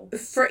know, changing.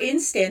 for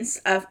instance,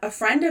 another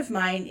friend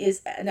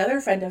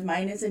of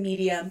mine is a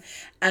medium.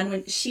 And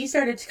when she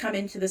started to come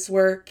into this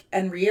work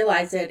and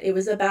realize it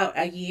was about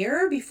a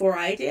year before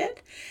I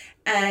did.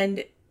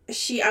 And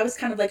I was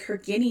kind of like her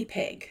guinea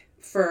pig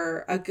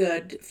for a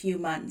good few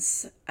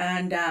months,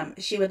 and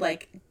she would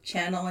like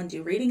channel and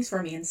do readings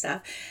for me and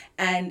stuff,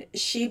 and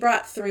she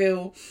brought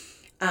through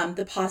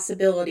the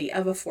possibility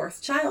of a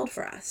fourth child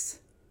for us.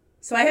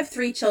 So I have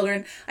three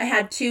children. I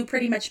had two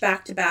pretty much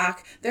back to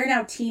back. They're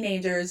now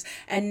teenagers.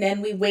 And then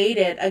we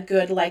waited a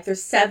good, like,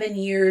 there's 7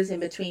 years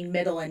in between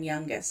middle and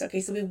youngest.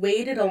 Okay, so we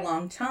waited a Right.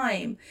 long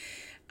time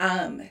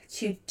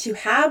to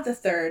have the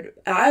third.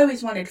 I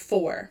always wanted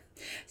four.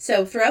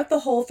 So throughout the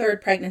whole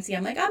third pregnancy,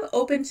 I'm like, I'm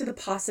open to the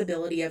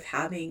possibility of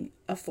having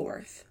a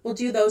fourth. We'll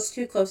do those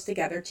two close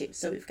together too.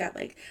 So we've got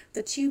like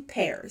the two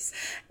pairs.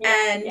 Yeah,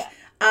 And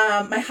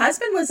yeah, my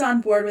husband was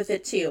on board with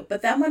it too.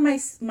 But then when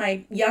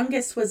my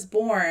youngest was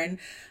born,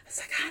 I was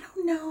like, I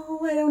don't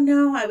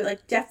know. I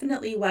like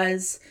definitely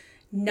was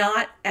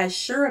not as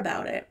sure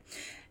about it.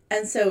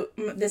 And so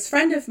this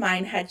friend of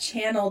mine had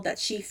channeled that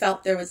she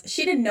felt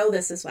she didn't know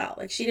this as well.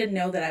 Like she didn't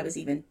know that I was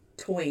even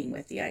toying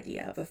with the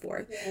idea of a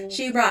fourth.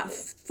 She brought mm-hmm.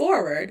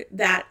 forward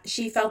that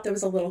she felt there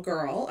was a little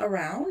girl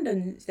around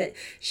and that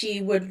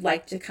she would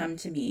like to come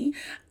to me.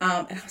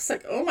 And I was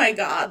like, oh my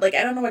God, like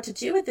I don't know what to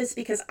do with this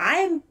because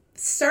I'm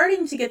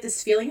starting to get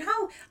this feeling.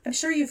 How I'm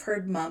sure you've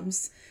heard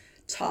mums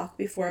talk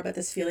before about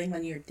this feeling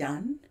when you're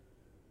done.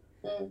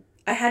 Mm.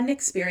 I hadn't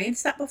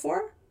experienced that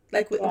before.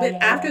 Like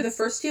after the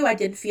first two, I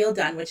did feel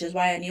done, which is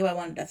why I knew I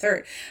wanted a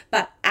third.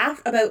 But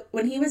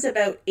when he was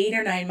about 8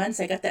 or 9 months,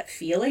 I got that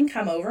feeling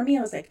come over me.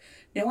 I was like,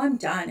 no, I'm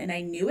done. And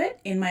I knew it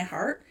in my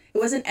heart. It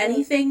wasn't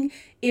anything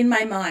in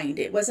my mind.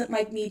 It wasn't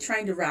like me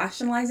trying to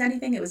rationalize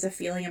anything. It was a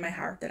feeling in my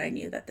heart that I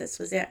knew that this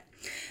was it.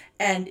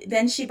 And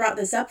then she brought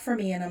this up for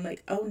me, and I'm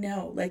like, oh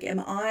no, like,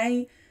 am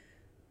I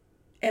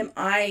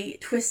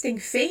twisting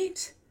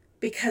fate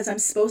because I'm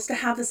supposed to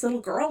have this little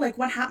girl? Like,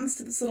 what happens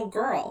to this little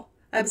girl?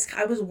 I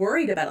was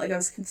worried about it, like I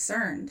was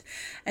concerned.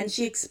 And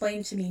she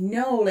explained to me,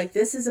 no, like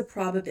this is a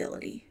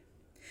probability.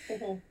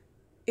 Mm-hmm.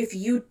 If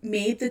you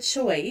made the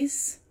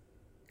choice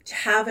to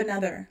have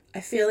another, I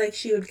feel like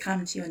she would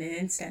come to you in an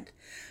instant.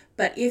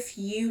 But if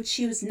you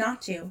choose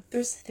not to,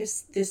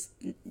 there's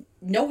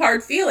no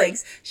hard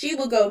feelings. She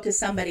will go to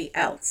somebody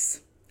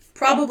else.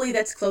 Probably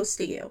that's close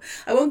to you.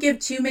 I won't give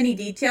too many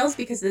details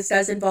because this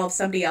does involve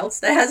somebody else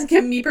that hasn't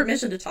given me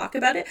permission to talk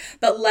about it.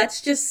 But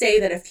let's just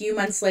say that a few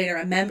months later,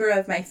 a member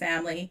of my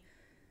family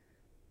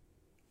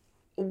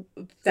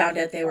found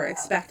out they were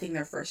expecting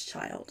their first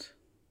child.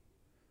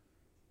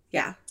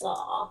 Yeah.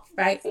 Aww.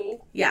 Right? See?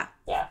 Yeah.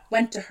 Yeah.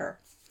 Went to her.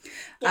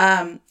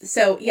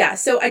 Yeah.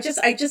 So I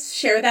just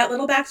share that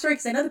little backstory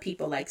because I know that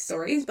people like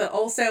stories, but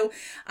also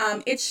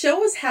it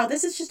shows how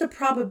this is just a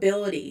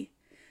probability.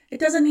 It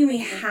doesn't mean we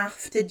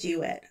have to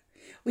do it.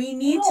 We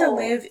need to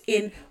live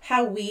in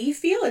how we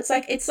feel. It's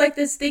like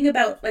this thing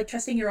about like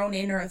trusting your own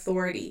inner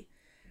authority.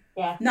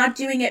 Yeah. Not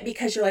doing it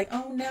because you're like,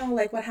 oh no,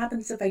 like what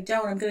happens if I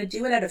don't? I'm going to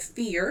do it out of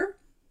fear.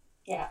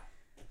 Yeah.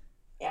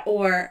 Yeah.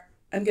 Or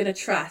I'm going to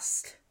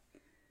trust.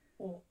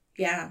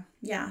 Yeah.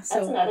 Yeah. So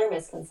that's another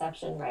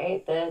misconception,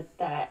 right?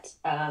 That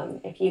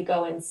if you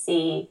go and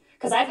see,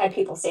 because I've had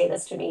people say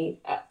this to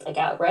me, like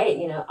outright,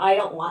 I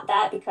don't want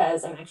that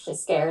because I'm actually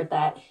scared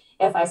that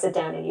if I sit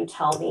down and you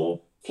tell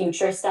me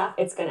future stuff,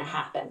 it's going to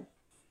happen.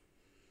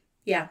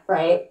 Yeah.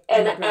 Right.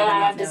 And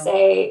I have to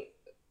say,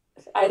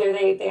 either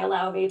they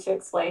allow me to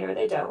explain or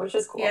they don't, which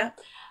is cool. Yeah.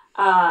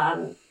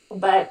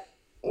 But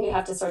you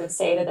have to sort of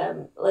say to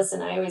them,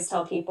 listen, I always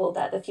tell people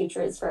that the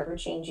future is forever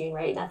changing,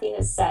 right? Nothing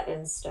is set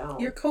in stone.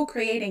 You're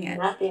co-creating it.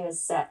 Nothing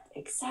is set.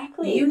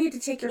 Exactly. You need to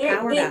take your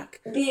power back.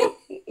 Who it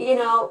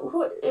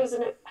was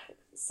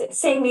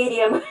same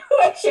medium who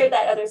I shared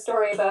that other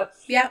story about.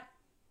 Yeah.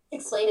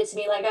 Explained it to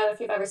me, like, I don't know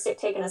if you've ever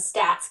taken a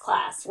stats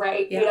class,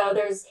 right? Yeah.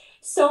 There's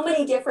so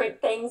many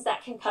different things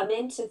that can come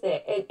into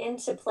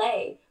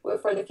play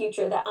for the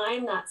future that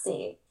I'm not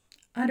seeing.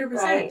 100%.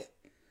 Right?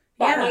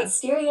 That might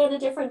steer you in a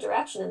different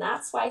direction, and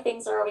that's why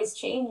things are always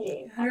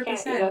changing. 100%. I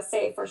can't,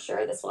 say for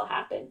sure this will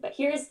happen, but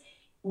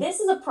this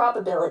is a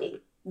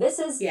probability. This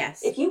is,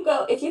 yes. If you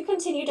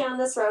continue down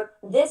this road,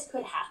 this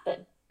could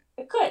happen.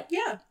 It could.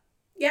 Yeah.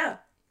 Yeah.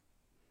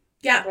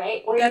 Yeah.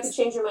 Right? Or you could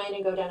change your mind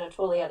and go down a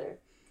totally other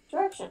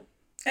direction.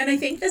 And I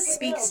think this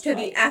speaks to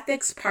the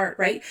ethics part,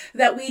 right?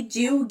 That we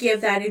do give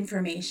that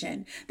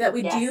information, that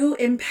we do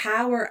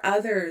empower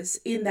others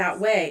in that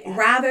way,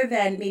 rather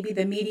than maybe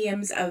the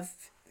mediums of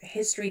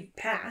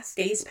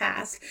days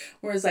past,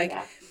 where it's like,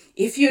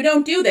 if you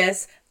don't do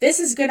this, this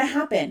is going to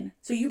happen.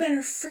 So you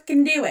better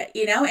freaking do it,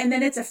 And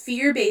then it's a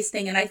fear-based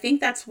thing. And I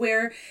think that's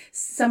where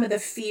some of the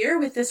fear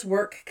with this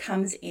work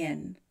comes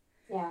in.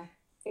 Yeah,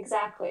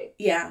 exactly.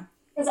 Yeah.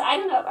 Because I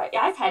don't know,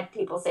 I've had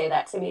people say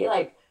that to me,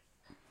 like,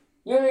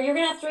 You're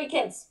gonna have 3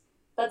 kids.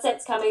 That's it.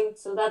 It's coming.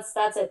 So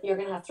that's it. You're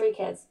gonna have 3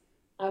 kids.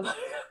 I'm like,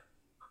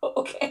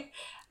 okay.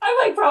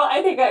 I'm like,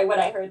 I think when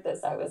I heard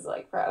this, I was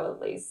like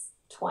probably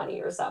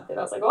 20 or something.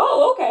 I was like,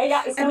 oh, okay,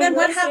 yeah. And then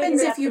what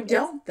happens if you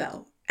don't,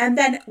 though? And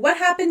then what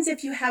happens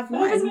if you have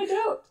one? What happens if I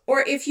don't?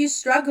 Or if you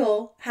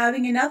struggle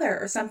having another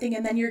or something,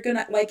 and then you're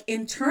gonna like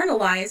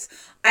internalize,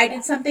 I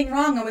did something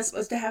wrong. I was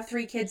supposed to have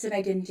 3 kids and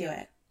I didn't do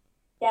it.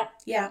 Yeah.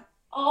 Yeah.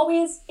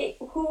 Always,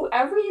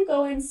 whoever you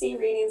go and see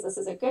readings, this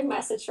is a good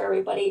message for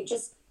everybody.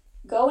 Just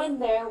go in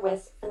there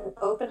with an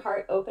open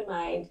heart, open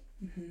mind,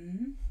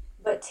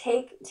 but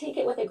take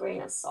it with a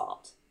grain of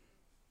salt.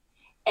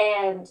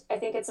 And I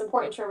think it's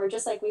important to remember,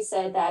 just like we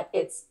said, that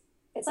it's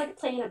like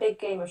playing a big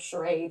game of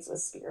charades with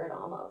spirit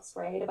almost,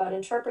 right? About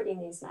interpreting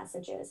these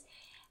messages.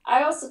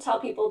 I also tell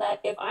people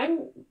that if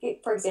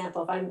for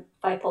example, if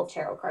I pull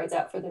tarot cards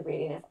out for the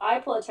reading, if I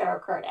pull a tarot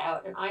card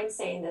out and I'm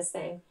saying this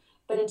thing,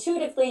 but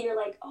intuitively you're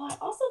like, oh, I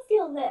also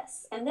feel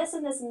this and this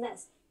and this and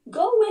this.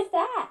 Go with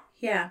that.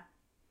 Yeah.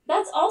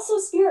 That's also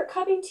spirit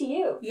coming to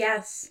you.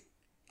 Yes.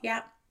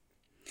 Yeah.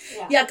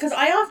 Yeah, because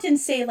I often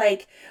say,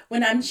 like,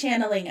 when I'm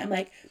channeling, I'm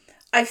like,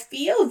 I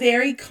feel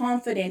very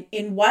confident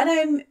in what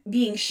I'm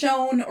being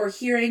shown or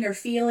hearing or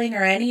feeling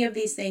or any of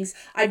these things.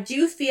 I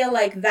do feel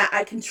like that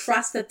I can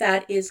trust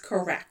that is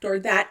correct or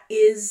that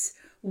is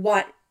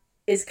what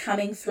is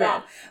coming through.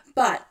 Yeah.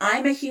 But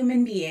I'm a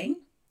human being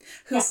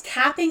who's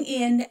tapping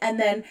in and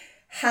then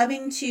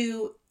having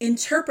to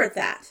interpret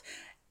that.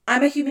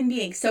 I'm a human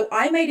being, so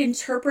I might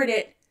interpret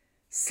it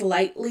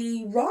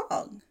slightly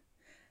wrong.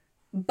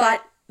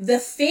 But the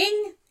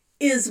thing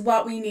is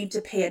what we need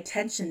to pay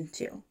attention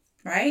to,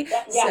 right?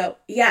 Yeah. So,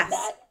 yes.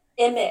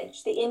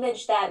 the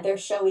image that they're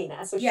showing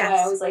us, which is why I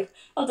Yes. always like,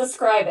 I'll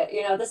describe it.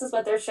 This is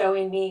what they're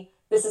showing me.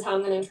 This is how I'm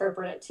going to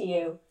interpret it to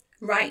you.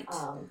 Right.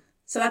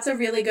 So that's a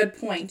really good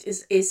point,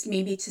 is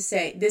maybe to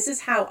say, this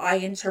is how I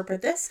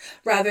interpret this,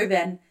 rather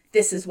than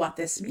this is what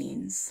this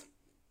means.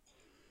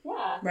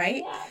 Yeah.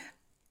 Right?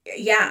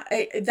 Yeah.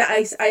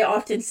 Yeah. I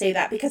often say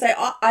that because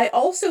I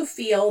also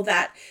feel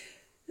that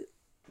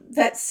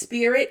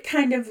spirit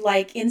kind of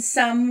like in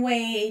some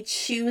way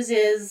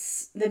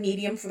chooses the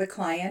medium for the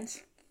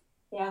client.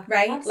 Yeah.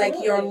 Right? Absolutely.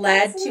 Like you're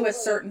led Absolutely. to a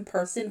certain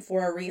person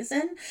for a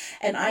reason.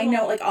 And I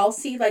know, like, I'll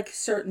see like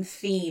certain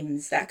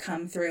themes that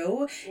come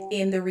through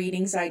in the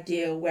readings I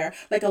do, where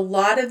like a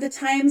lot of the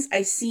times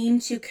I seem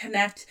to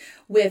connect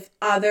with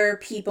other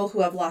people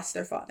who have lost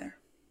their father.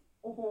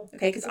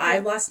 Okay, because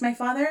I've lost my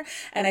father,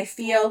 and I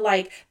feel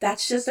like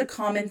that's just a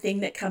common thing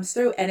that comes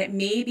through, and it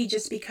may be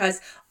just because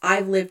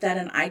I've lived that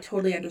and I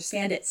totally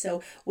understand it.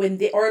 So when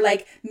they, or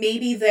like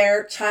maybe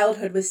their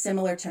childhood was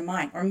similar to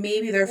mine, or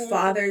maybe their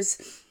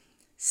father's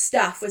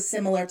stuff was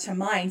similar to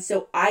mine,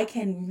 so I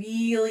can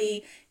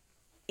really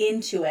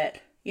into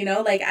it,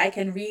 like I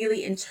can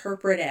really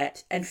interpret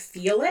it and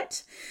feel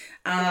it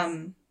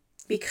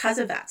because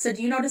of that. So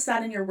do you notice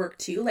that in your work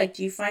too? Like,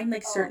 do you find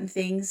like certain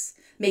things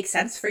make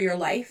sense for your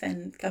life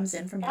and comes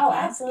in from your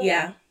clients? Absolutely.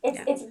 Yeah.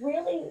 It's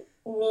really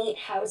neat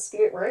how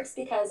spirit works,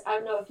 because I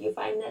don't know if you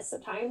find this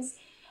sometimes,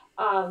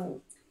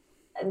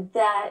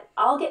 that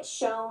I'll get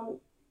shown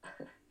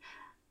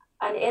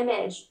an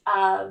image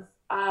of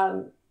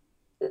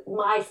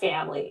my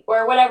family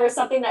or whatever,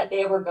 something that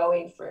they were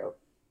going through.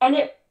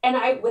 And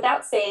I,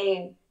 without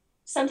saying,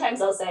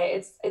 sometimes I'll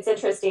say it's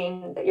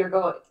interesting that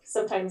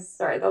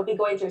they'll be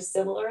going through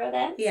similar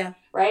events. Yeah.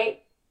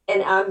 Right.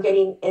 And I'm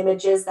getting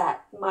images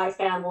that my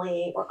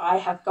family or I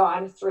have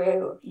gone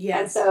through. Yes.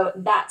 And so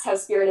that's how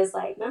spirit is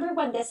like, remember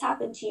when this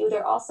happened to you?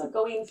 They're also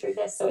going through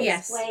this. So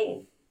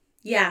explain.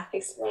 Yeah.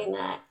 Explain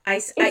that.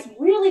 It's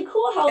really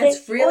cool how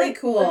it's really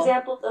cool. For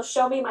example, they'll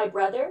show me my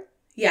brother.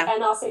 Yeah.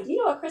 And I'll say, do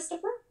you know a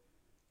Christopher?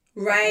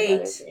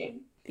 Right.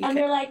 And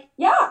they're like,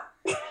 yeah.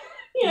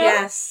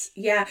 Yes.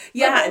 Yeah.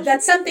 Yeah.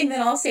 That's something that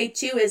I'll say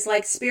too, is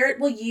like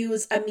spirit will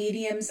use a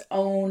medium's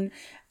own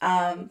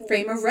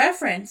frame of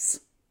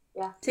reference.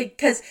 Yeah.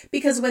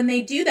 Because when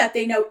they do that,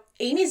 they know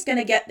Amy's going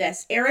to get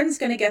this, Erin's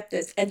going to get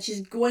this, and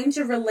she's going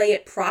to relay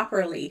it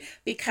properly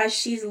because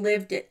she's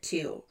lived it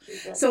too.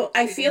 So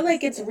I feel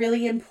like it's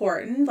really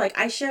important. Like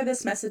I share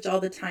this message all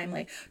the time,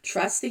 like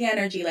trust the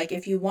energy. Like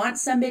if you're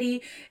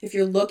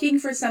looking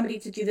for somebody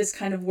to do this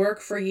kind of work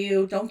for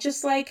you, don't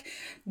just like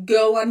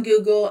go on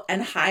Google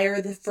and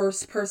hire the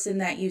first person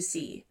that you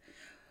see.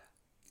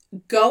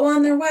 Go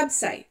on their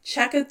website,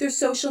 check out their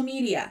social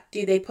media.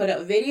 Do they put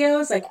out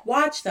videos? Like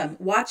watch them,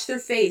 watch their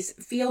face,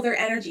 feel their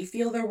energy,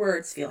 feel their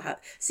words,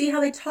 see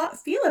how they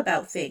feel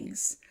about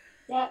things.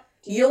 Yeah.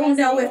 You'll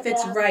know if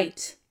it's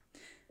right.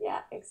 Yeah,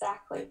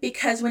 exactly.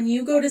 Because when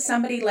you go to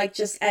somebody like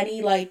just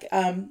any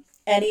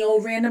any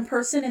old random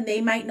person, and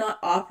they might not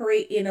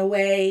operate in a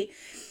way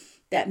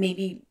that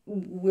maybe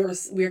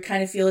we're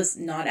kind of feel is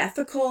not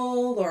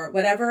ethical or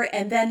whatever,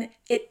 and then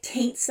it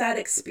taints that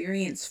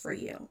experience for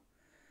you.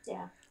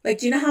 Yeah. Like,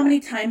 do you know how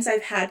many times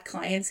I've had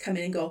clients come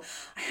in and go,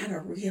 I had a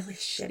really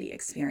shitty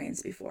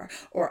experience before.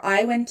 Or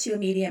I went to a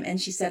medium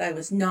and she said I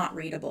was not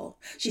readable.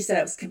 She said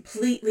I was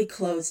completely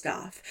closed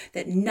off,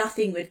 that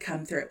nothing would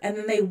come through. And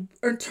then they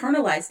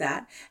internalize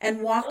that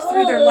and walk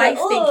through their life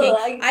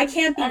thinking, I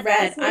can't be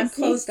read. I'm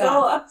closed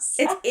off.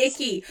 Upset. It's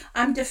icky.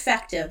 I'm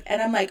defective. And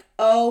I'm like,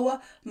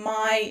 oh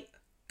my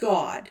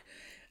God.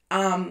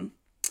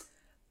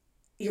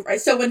 You're right.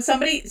 So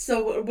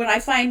when I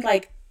find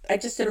like, I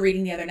just did a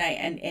reading the other night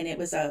and it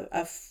was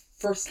a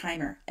first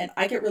timer, and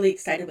I get really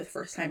excited with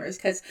first timers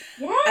because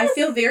I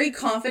feel very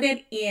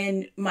confident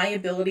in my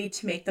ability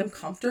to make them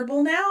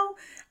comfortable now.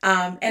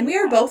 And we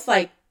are both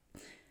like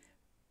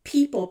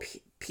people,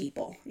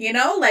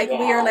 like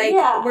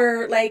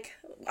we're like,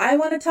 I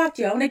want to talk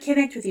to you. I want to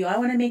connect with you. I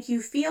want to make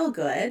you feel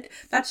good.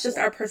 That's just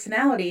our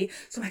personality.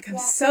 So like, I'm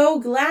so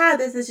glad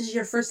that this is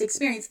your first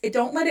experience.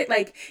 Don't let it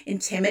like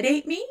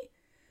intimidate me.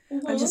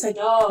 Mm-hmm. I'm just like,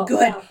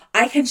 good. No.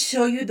 I can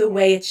show you the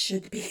way it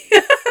should be.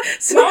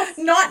 So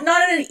not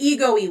in an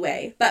ego-y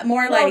way, but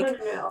more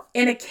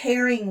in a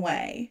caring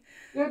way.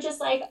 You're just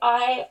like,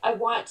 I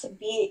want to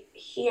be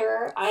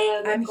here.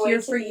 I'm going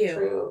here for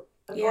you.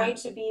 I'm going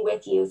to be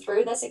with you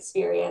through this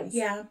experience.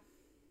 Yeah.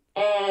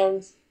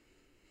 And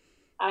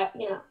if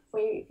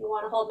you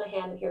want to hold my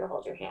hand, I'm here to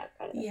hold your hand,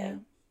 kind of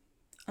thing.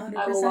 100%.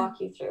 I will walk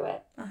you through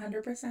it.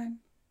 100%.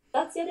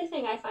 That's the other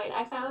thing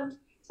I found,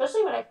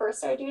 especially when I first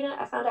started doing it,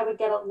 I found I would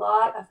get a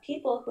lot of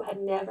people who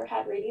had never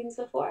had readings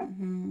before.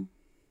 Mm-hmm.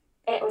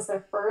 And it was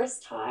their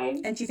first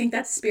time. And do you think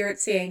that's spirit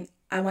saying,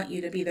 I want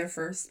you to be there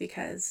first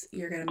because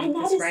you're going to make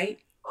this right?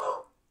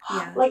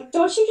 Yeah. Like,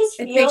 don't you just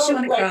feel makes you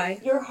want to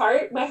like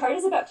cry. My heart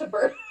is about to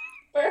burst.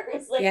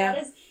 Like, that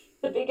is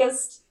the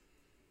biggest,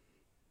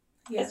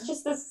 it's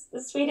just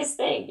the sweetest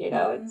thing,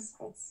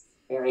 Mm-hmm. It's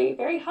very,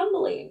 very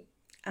humbling.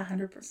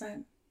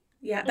 100%.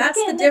 Yeah, that's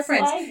the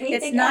difference.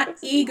 It's not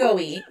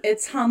ego-y.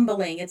 It's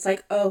humbling. It's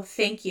like, oh,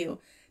 thank you.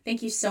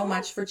 Thank you so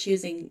much for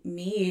choosing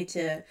me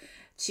to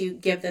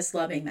give this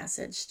loving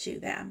message to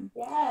them.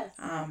 Yes.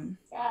 Um,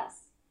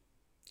 Yes.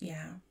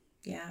 yeah,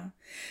 yeah.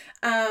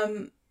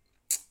 Um,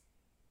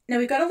 Now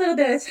we've got a little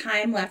bit of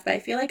time left, but I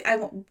feel like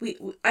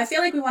I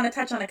feel like we want to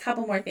touch on a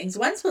couple more things.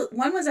 One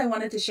was I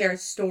wanted to share a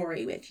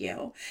story with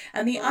you,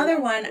 and the Oh, other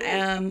yes,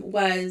 one please.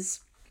 was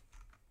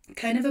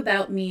kind of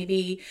about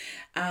maybe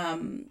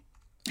um,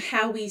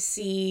 how we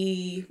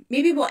see.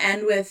 Maybe we'll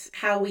end with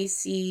how we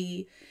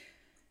see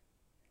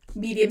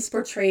mediums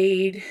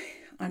portrayed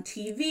on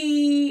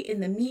TV, in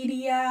the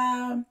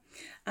media,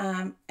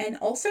 and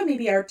also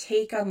maybe our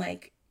take on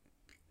like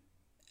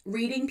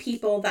reading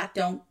people that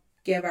don't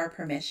give our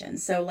permission.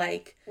 So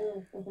like,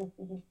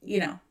 you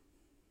know,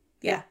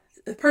 Yeah. yeah,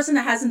 the person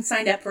that hasn't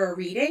signed up for a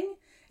reading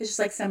is just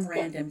like some Yeah.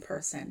 random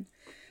person.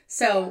 Yeah.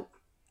 So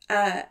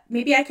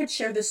maybe I could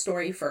share the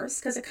story first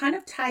because it kind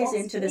of ties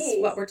Yes, into this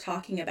what please. we're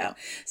talking about.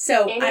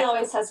 So Amy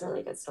always has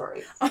really good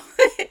stories.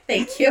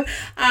 thank you.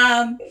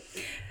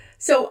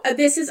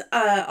 This is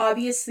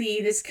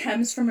obviously this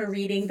comes from a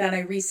reading that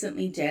I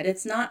recently did.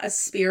 It's not a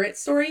spirit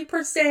story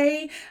per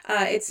se.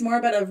 It's more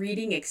about a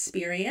reading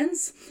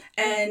experience,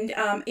 and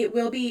it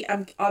will be.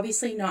 I'm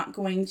obviously not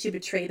going to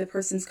betray the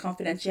person's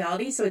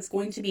confidentiality, so it's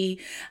going to be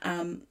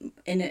in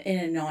an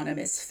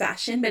anonymous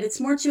fashion. But it's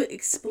more to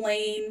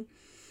explain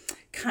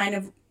kind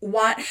of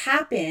what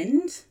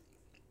happened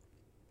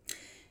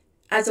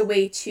as a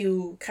way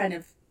to kind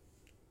of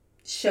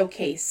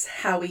showcase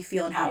how we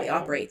feel and how we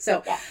operate.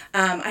 So Yeah.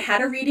 I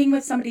had a reading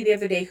with somebody the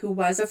other day who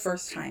was a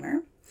first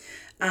timer.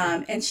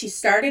 And she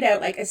started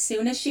out like as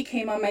soon as she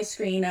came on my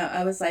screen,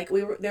 I was like,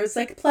 there was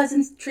like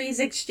pleasantries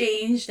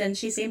exchanged, and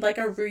she seemed like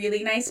a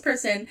really nice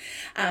person,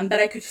 but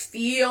I could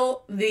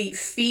feel the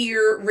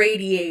fear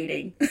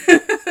radiating,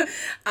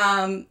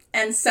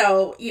 and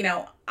so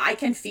I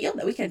can feel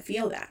that. We can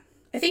feel that.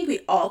 I think we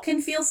all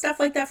can feel stuff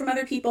like that from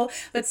other people,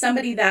 but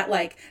somebody that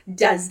like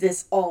does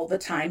this all the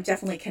time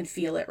definitely can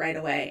feel it right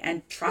away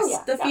and Oh, trust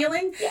yeah. the Yeah.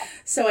 feeling. Yeah.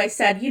 So I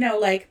said,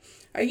 like,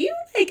 are you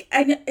like?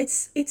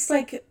 It's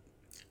like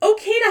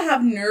okay to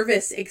have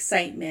nervous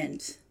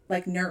excitement,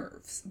 like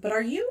nerves, but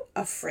are you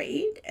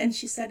afraid? And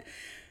she said,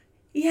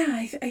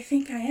 yeah, I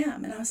think I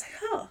am. And I was like,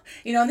 oh,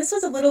 and this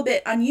was a little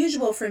bit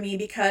unusual for me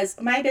because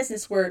my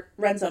business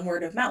runs on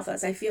word of mouth,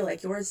 as I feel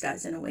like yours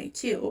does in a way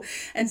too.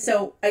 And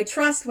so I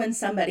trust when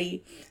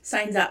somebody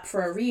signs up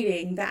for a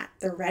reading that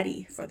they're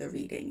ready for the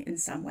reading in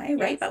some way,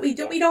 right? Yes. But we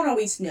don't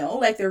always know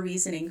like their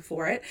reasoning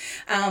for it.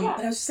 Yeah.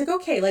 But I was just like,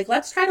 okay, like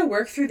let's try to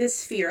work through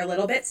this fear a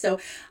little bit. So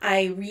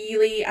I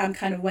really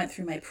kind of went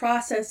through my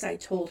process. I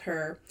told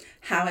her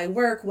how I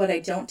work, what I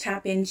don't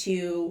tap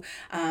into,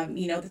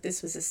 that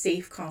this was a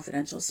safe,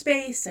 confidential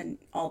space and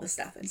all the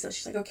stuff. And so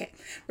she's like, okay,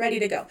 ready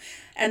to go.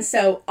 And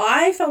so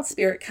I felt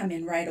spirit come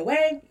in right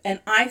away, and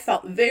I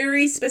felt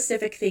very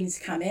specific things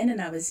come in, and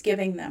I was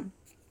giving them.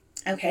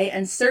 Okay.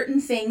 And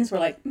certain things were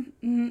like,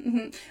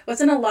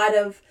 wasn't a lot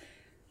of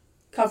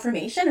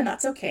confirmation, and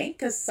that's okay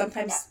because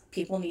sometimes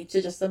people need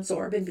to just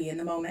absorb and be in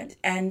the moment.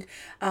 And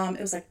it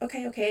was like,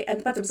 okay.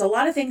 But there was a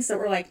lot of things that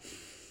were like,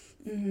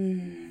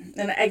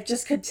 and I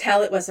just could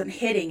tell it wasn't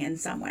hitting in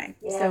some way.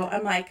 Yeah. So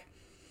I'm like,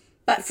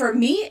 but for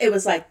me, it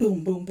was like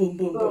boom, boom, boom,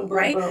 boom, boom,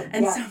 right? Boom.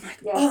 And Yeah. so I'm like,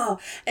 Yeah. oh,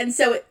 and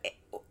so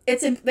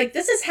it's like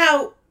this is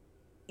how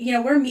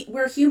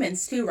we're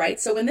humans too, right?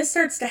 So when this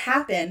starts to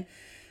happen,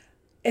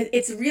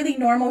 it's really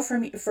normal for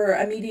me for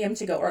a medium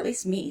to go, or at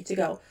least me to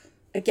go,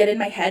 get in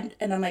my head,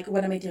 and I'm like,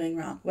 what am I doing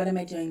wrong? What am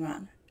I doing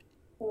wrong?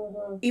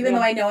 Even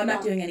though I know I'm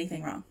not doing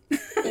anything wrong.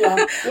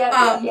 Yeah.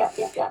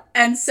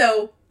 And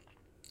so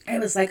I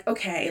was like,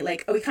 okay,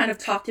 like we kind of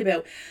talked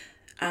about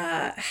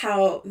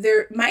how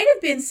there might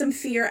have been some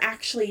fear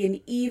actually, and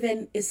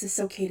even, is this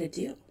okay to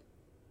do?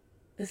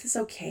 Is this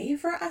okay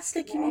for us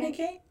to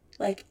communicate?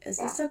 Like, is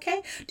this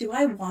okay? Do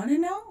I want to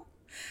know?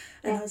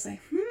 And I was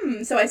like,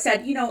 So I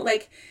said,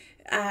 like,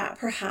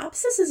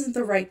 perhaps this isn't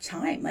the right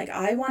time. Like,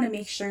 I want to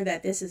make sure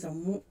that this is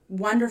a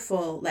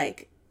wonderful,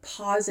 like,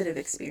 positive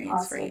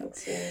experience for you.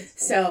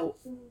 So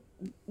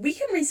we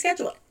can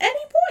reschedule at any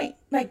point,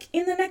 like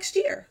in the next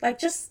year. Like,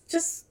 just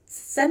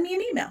send me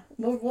an email.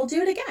 We'll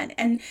do it again.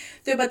 And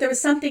but there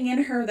was something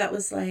in her that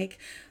was like,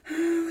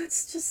 oh,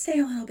 let's just stay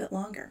a little bit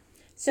longer.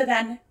 So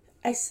then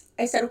I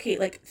said, okay,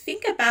 like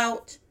think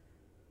about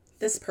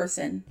this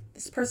person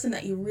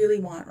that you really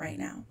want right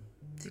now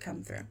to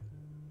come through.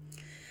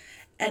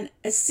 And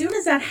as soon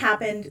as that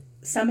happened,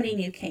 somebody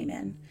new came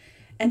in,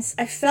 and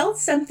I felt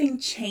something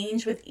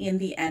change within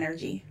the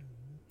energy.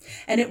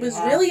 And it was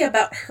really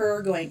about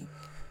her going,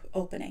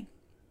 opening.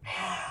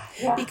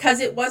 Yeah. Because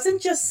it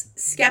wasn't just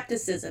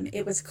skepticism,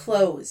 it was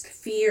closed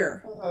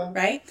fear,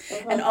 right?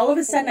 And all of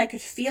a sudden I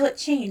could feel it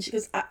change,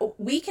 because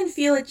we can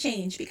feel it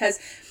change, because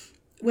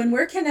when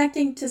we're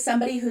connecting to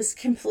somebody who's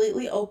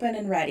completely open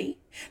and ready,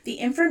 the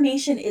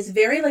information is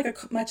very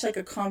much like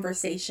a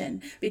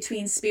conversation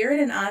between spirit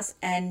and us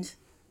and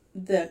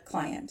the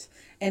client.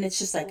 And it's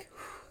just like,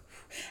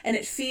 and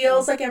it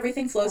feels like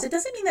everything flows. It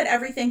doesn't mean that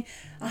everything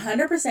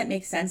 100%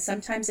 makes sense.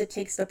 Sometimes it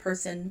takes the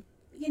person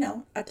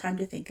a time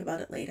to think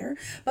about it later.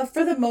 But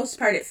for the most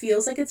part, it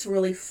feels like it's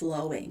really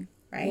flowing,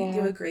 right? Yeah. Do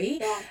you agree?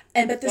 Yeah.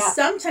 But there's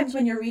sometimes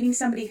when you're reading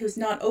somebody who's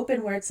not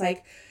open where it's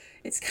like,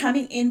 it's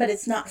coming in, but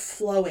it's not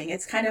flowing.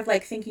 It's kind of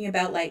like thinking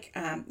about like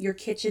your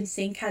kitchen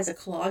sink has a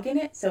clog in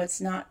it, so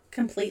it's not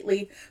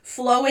completely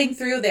flowing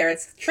through there.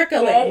 It's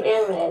trickling. Good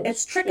image.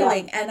 It's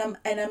trickling, and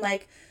I'm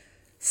like,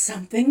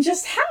 something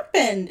just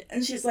happened,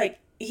 and she's like,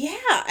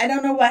 yeah, I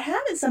don't know what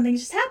happened. Something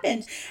just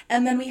happened,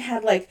 and then we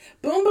had like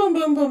boom, boom,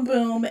 boom, boom,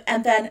 boom,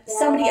 and then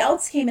somebody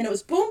else came in. It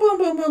was boom, boom,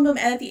 boom, boom, boom,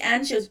 and at the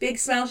end she was big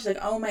smile. She's like,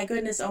 oh my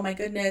goodness,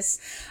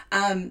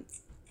 and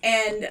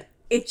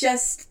it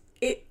just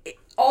it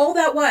all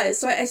that was.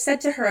 So I said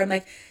to her, I'm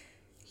like,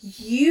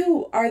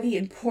 you are the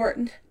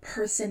important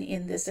person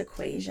in this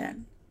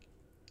equation.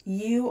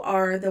 You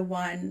are the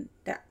one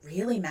that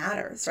really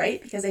matters,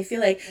 right? Because I feel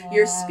like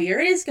your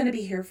spirit is going to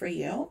be here for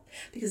you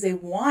because they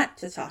want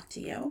to talk to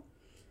you.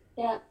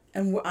 Yeah.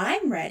 And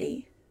I'm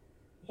ready.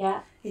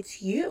 Yeah.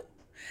 It's you.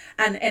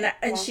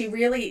 And she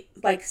really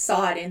like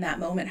saw it in that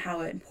moment how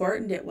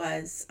important it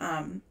was.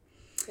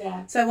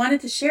 So I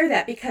wanted to share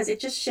that because it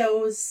just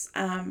shows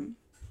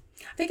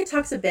I think it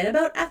talks a bit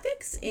about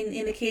ethics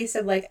in the case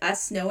of like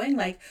us knowing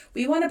like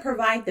we want to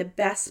provide the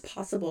best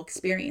possible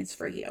experience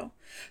for you.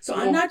 So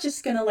I'm not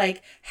just going to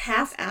like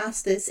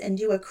half-ass this and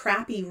do a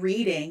crappy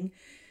reading.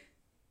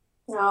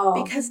 No.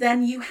 Because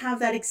then you have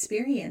that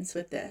experience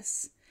with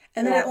this.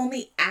 And then it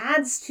only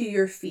adds to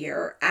your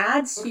fear,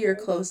 adds to your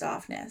closed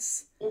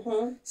offness.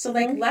 So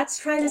like, let's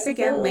try this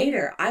again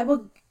later. I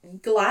will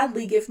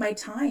gladly give my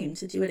time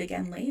to do it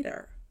again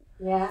later.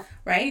 Yeah.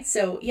 Right.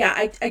 So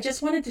yeah, I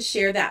just wanted to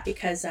share that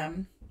because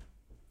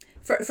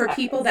for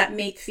people that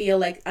may feel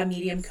like a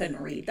medium couldn't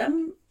read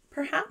them,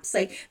 perhaps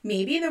like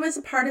maybe there was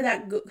a part of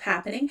that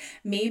happening.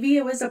 Maybe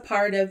it was a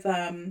part of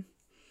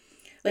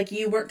like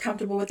you weren't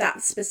comfortable with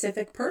that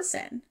specific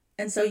person,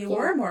 and so you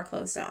were more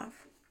closed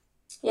off.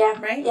 Yeah.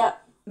 Right. Yeah.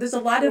 There's a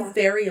lot of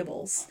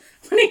variables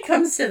when it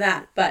comes to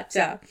that, but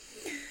no,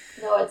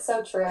 it's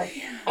so true,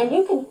 and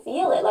you can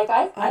feel it. Like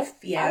I've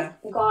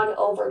gone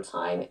over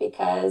time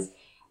because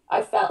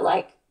I felt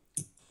like,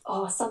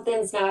 oh,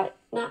 something's not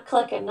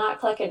clicking,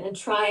 and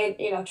trying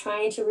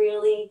to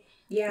really,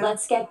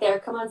 let's get there.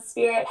 Come on,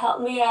 spirit,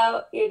 help me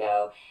out,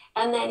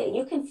 and then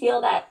you can feel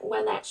that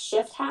when that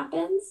shift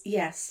happens.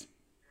 Yes.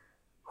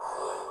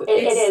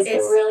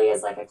 It really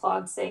is like a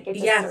clogged sink. It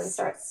just sort of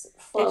starts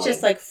flowing. It's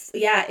just like,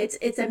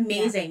 it's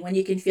amazing when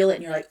you can feel it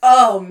and you're like,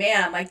 oh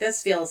man, like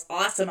this feels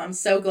awesome. I'm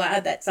so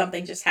glad that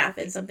something just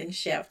happened, something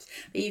shift.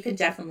 But you can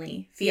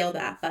definitely feel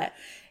that. But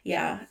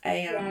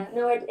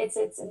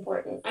it's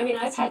important. I mean,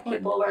 I've had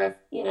people where,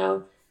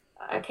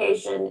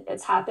 occasion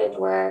it's happened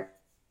where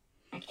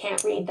I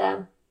can't read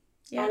them.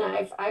 Yeah.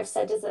 And I've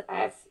said to them,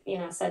 I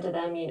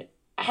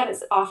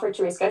haven't offered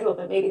to reschedule,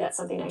 but maybe that's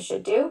something I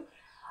should do.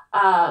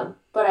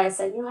 But I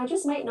said, I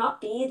just might not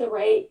be the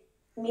right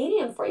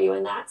medium for you,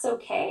 and that's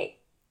okay.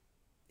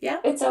 Yeah.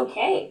 It's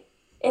okay.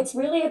 It's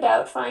really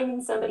about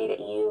finding somebody that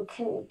you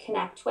can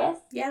connect with.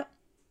 Yep.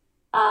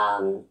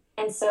 And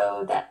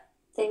so that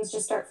things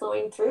just start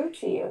flowing through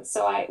to you.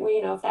 So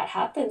if that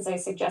happens, I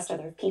suggest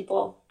other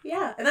people.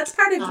 Yeah. And that's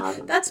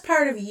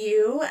part of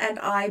you and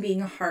I being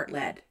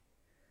heart-led.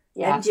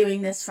 Yeah. And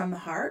doing this from the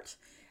heart.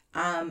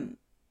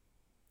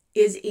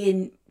 Is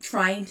in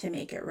trying to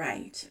make it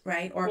right?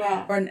 Or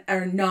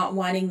not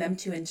wanting them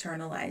to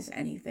internalize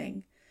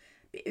anything.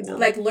 No.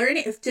 Like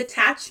learning, if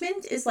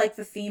detachment is like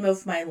the theme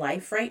of my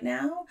life right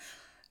now.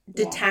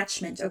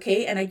 Detachment,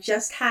 okay? And I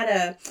just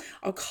had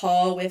a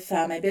call with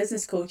my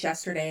business coach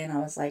yesterday, and I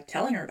was like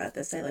telling her about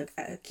this. I like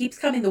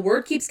the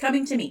word keeps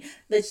coming to me.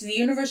 The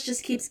universe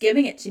just keeps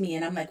giving it to me,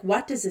 and I'm like,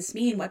 what does this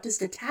mean? What does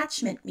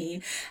detachment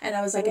mean? And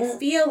I was like, I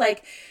feel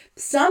like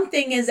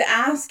something is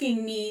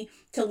asking me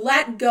to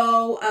let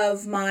go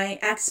of my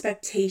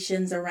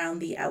expectations around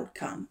the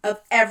outcome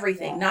of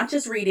everything, not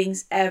just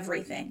readings,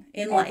 everything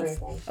in life.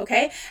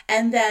 Okay.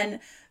 And then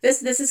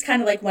this is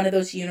kind of like one of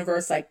those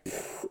universe, like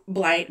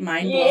blind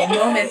mind blown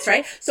moments,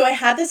 right? So I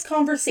had this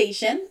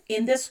conversation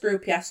in this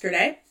group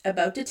yesterday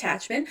about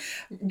detachment,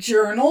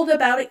 journaled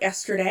about it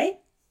yesterday.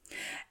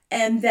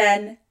 And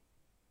then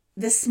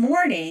this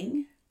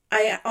morning,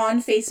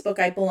 on Facebook,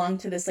 I belong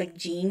to this like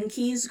Gene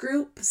Keys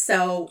group.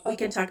 So we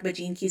can talk about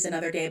Gene Keys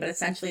another day, but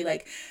essentially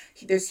like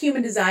there's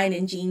human design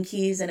in Gene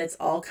Keys, and it's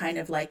all kind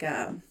of like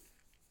a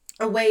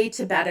way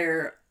to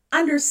better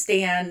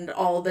understand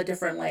all the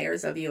different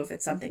layers of you if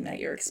it's something that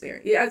you're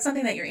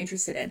something that you're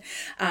interested in.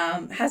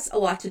 Has a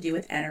lot to do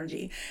with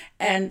energy.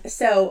 And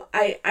so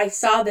I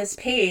saw this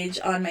page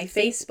on my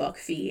Facebook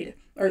feed.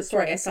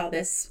 I saw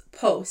this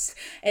post,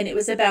 and it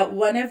was about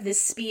one of the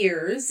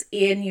spheres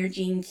in your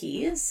Gene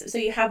Keys. So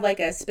you have like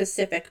a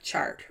specific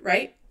chart,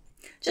 right?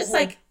 Just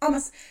like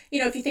almost,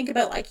 if you think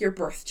about like your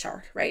birth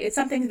chart, right? It's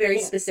something very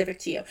specific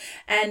to you.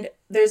 And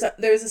there's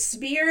a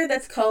sphere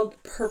that's called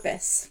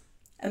purpose.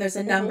 and there's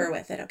a number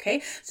with it,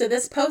 okay? So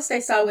this post I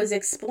saw was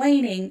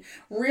explaining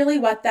really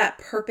what that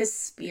purpose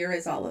sphere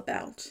is all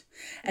about,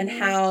 and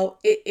how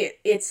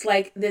it's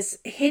like this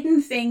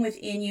hidden thing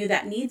within you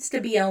that needs to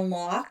be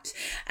unlocked.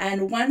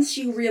 And once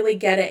you really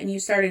get it and you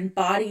start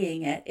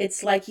embodying it,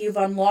 it's like you've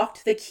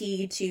unlocked the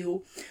key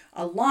to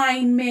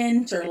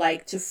alignment, or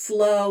like to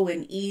flow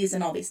and ease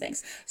and all these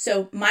things.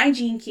 So my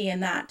gene key in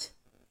that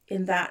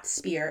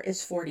sphere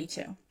is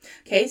 42.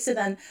 Okay, so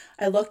then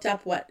I looked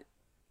up what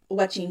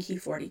gene key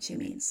 42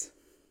 means.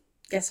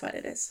 Guess what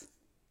it is?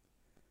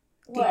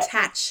 What?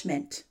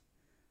 Detachment.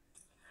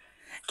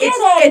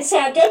 I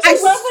swear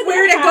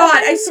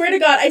to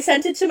God, I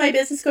sent it to my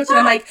business coach and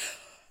I'm like,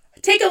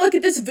 take a look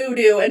at this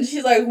voodoo. And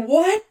she's like,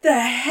 what the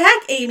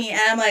heck, Amy? And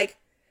I'm like,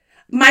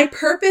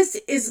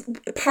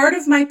 part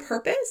of my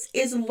purpose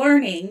is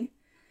learning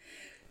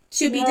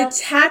to be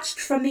detached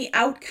from the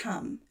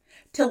outcome,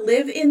 to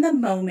live in the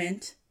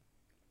moment,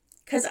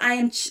 because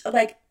I'm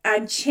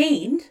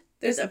chained.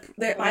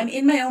 I'm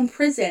in my own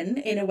prison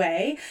in a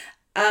way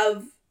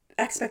of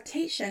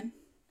expectation,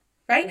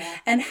 right? Yeah.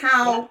 And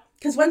how,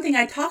 because one thing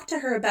I talked to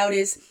her about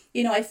is,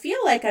 I feel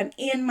like I'm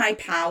in my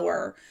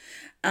power,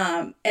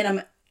 and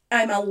I'm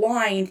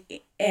aligned,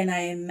 and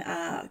I'm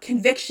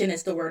conviction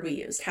is the word we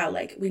used, how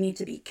like we need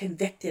to be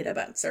convicted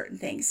about certain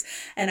things.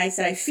 And I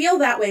said, I feel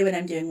that way when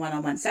I'm doing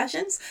one-on-one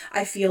sessions.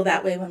 I feel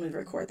that way when we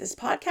record this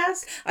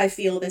podcast. I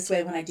feel this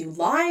way when I do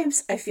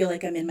lives. I feel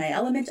like I'm in my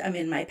element. I'm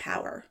in my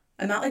power.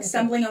 I'm not like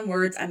stumbling on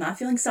words. I'm not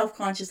feeling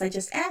self-conscious. I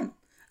just am.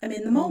 I'm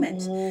in the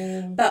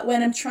moment. But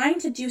when I'm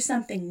trying to do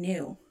something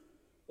new,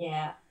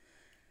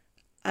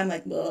 I'm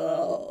like,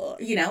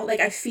 like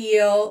I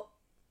feel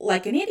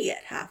like an idiot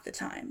half the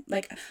time.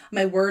 Like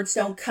my words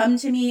don't come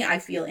to me. I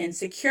feel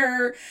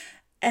insecure.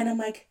 And I'm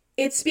like,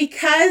 it's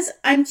because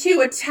I'm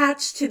too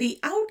attached to the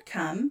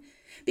outcome,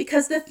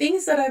 because the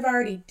things that I've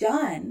already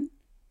done,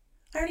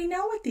 I already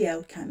know what the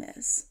outcome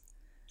is.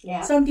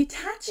 Yeah. So I'm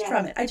detached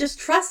from it. I just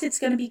trust it's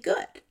going to be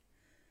good.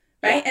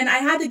 Right. Yeah. And I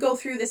had to go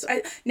through this.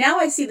 Now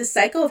I see the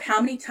cycle of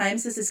how many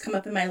times this has come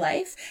up in my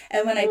life.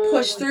 And when I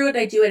push through it,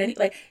 I do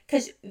it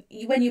because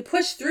when you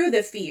push through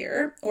the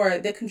fear or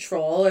the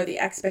control or the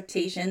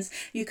expectations,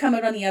 you come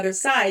out on the other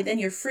side, then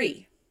you're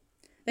free.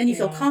 Then you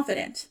feel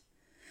confident.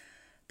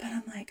 But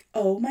I'm like,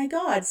 oh my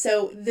God.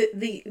 So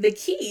the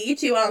key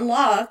to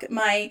unlock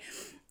my,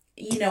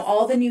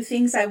 all the new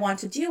things I want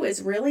to do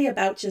is really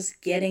about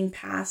just getting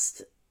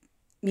past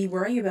me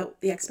worrying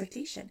about the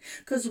expectation.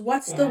 Because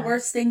what's the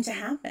worst thing to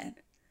happen?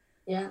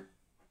 Yeah.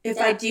 If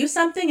I do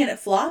something and it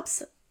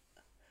flops,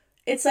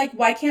 it's like,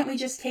 why can't we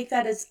just take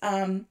that as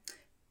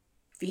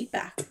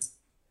feedback?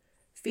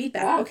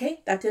 Yeah. Okay,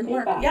 that didn't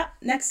work. Yeah,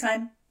 next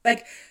time.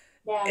 Like,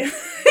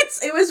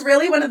 it was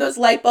really one of those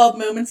light bulb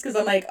moments, because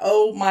I'm like,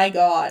 oh my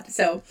God.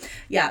 So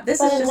this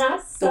is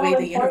just the way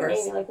the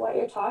universe. Like what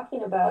you're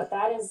talking about,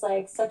 that is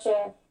like such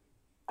a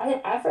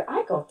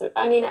I go through.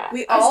 I mean,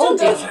 we all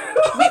do.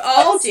 We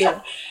all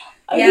do.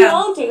 We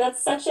all do.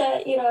 That's such a,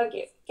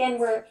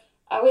 again,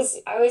 I always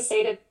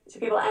say to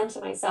people and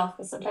to myself,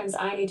 because sometimes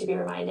I need to be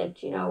reminded,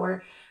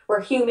 we're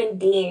human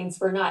beings.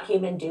 We're not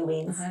human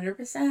doings.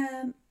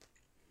 100%.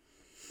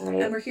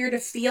 Right. And we're here to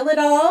feel it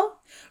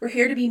all. We're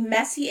here to be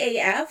messy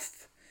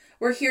AF.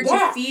 We're here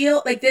to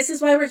feel like, this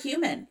is why we're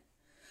human.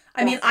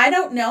 I mean, I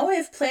don't know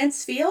if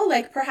plants feel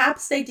like,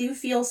 perhaps they do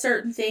feel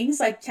certain things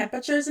like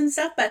temperatures and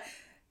stuff, but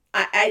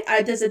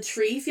I does a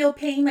tree feel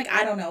pain? Like,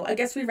 I don't know. I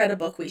guess we read a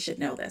book. We should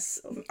know this.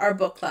 Our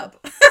book club.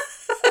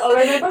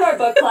 Remember our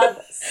book club?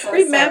 So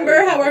remember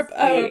sorry, how our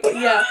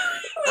yeah.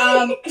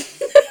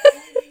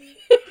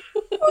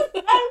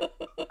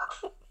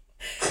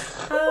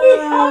 We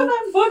have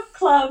a book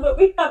club, but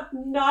we have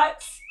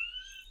not.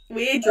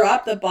 We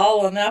dropped the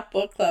ball on that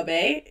book club,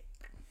 eh?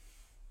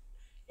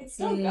 It's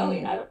still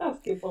going. I don't know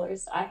if people are.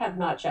 I have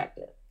not checked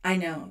it. I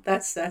know.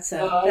 That's a heads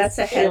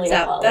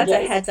up. That's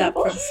a heads up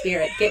from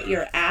Spirit. Get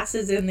your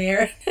asses in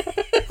there.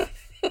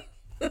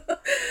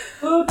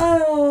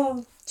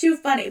 Oh, too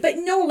funny. But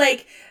no,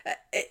 like,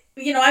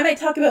 I might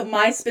talk about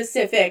my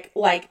specific,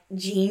 like,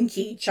 gene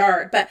key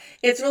chart, but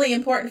it's really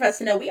important for us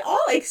to know we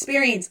all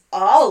experience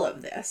all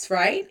of this,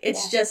 right?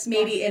 It's just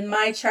maybe in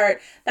my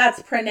chart,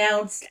 that's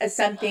pronounced as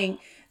something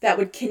that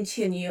would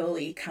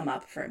continually come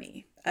up for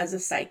me as a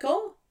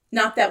cycle.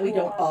 Not that we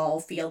don't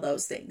all feel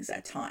those things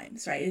at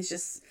times, right? It's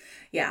just,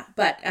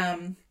 but...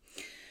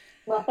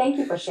 Well, thank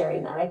you for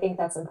sharing that. I think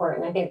that's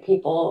important. I think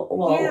people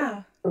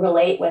will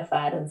relate with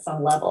that in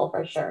some level,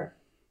 for sure.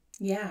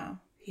 Yeah.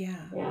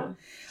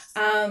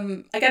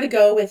 I got to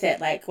go with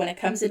it. Like, when it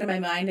comes into my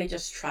mind, I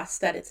just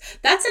trust that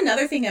that's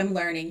another thing I'm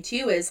learning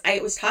too, is I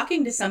was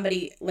talking to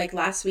somebody like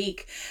last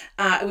week.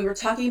 We were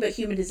talking about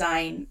human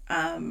design,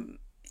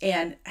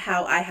 and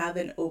how I have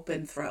an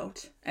open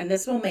throat. And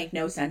this will make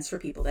no sense for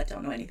people that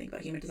don't know anything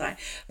about human design.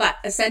 But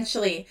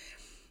essentially,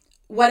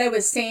 what I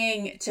was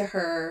saying to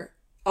her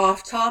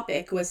off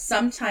topic was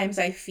sometimes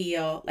I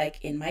feel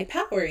like in my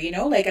power,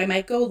 like I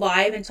might go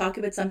live and talk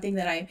about something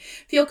that I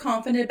feel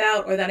confident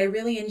about or that I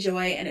really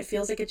enjoy, and it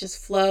feels like it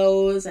just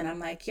flows, and I'm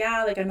like,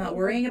 yeah, like I'm not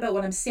worrying about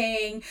what I'm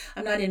saying.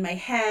 I'm not in my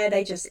head.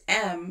 I just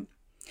am.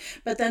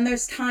 But then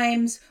there's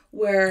times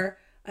where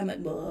I'm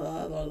like,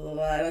 blah, blah, blah,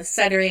 blah,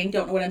 stuttering,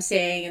 don't know what I'm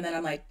saying. And then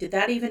I'm like, did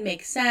that even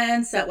make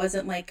sense? That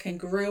wasn't like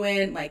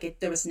congruent. Like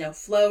there was no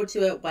flow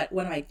to it.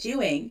 What am I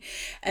doing?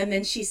 And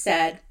then she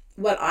said,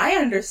 what I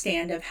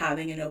understand of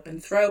having an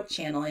open throat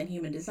channel in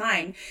human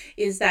design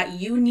is that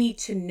you need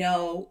to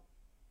know,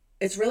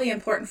 it's really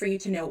important for you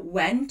to know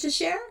when to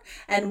share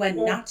and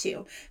when not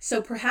to.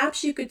 So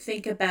perhaps you could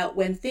think about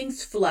when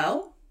things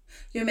flow,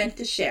 you're meant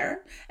to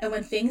share, and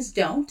when things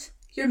don't,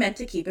 you're meant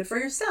to keep it for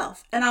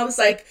yourself. And I was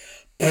like,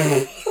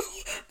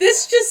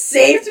 this just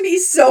saved me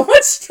so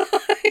much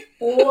time.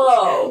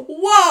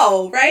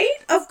 Whoa, right?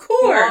 Of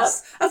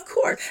course. Yeah. Of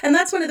course. And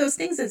that's one of those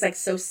things that's like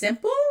so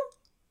simple,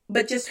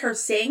 but just her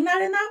saying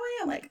that in that way,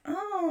 I'm like,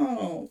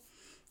 oh,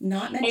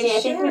 not meant to share.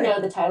 I think we know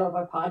the title of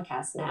our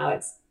podcast now.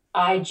 It's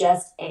I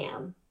Just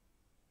Am.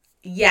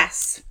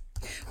 Yes.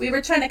 We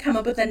were trying to come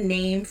up with a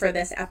name for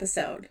this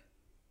episode.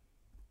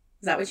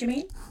 Is that what you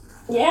mean?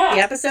 Yeah.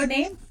 The episode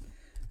name?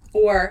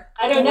 Or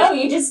I don't know.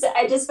 I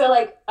just feel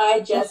like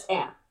I just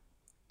am.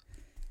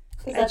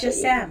 I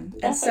just am.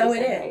 And so it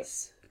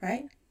is.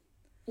 Right?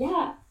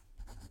 Yeah.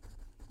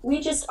 We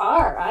just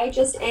are. I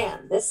just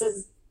am. This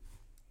is.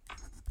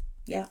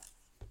 Yeah.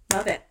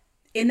 Love it.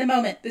 In the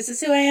moment. This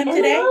is who I am today.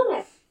 In the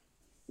moment.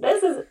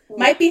 This is.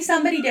 Might be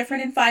somebody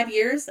different in 5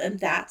 years, and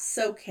that's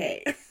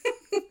okay.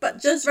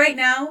 But just right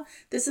now,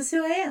 this is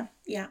who I am.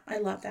 Yeah, I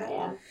love that.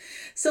 Yeah.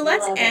 So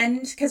let's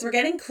end, because we're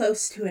getting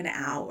close to an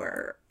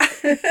hour.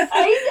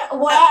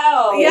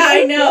 Wow. Yeah,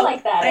 I know. Feel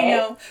like that, I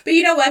know. But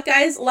you know what,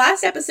 guys?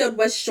 Last episode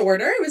was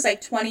shorter. It was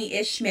like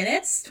 20-ish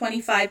minutes,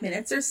 25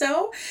 minutes or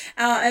so.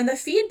 And the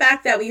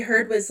feedback that we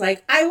heard was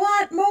like, I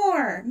want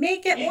more.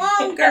 Make it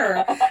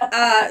longer.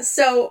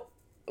 So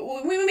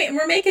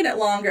we're making it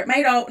longer. It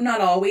might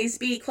not always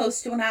be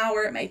close to an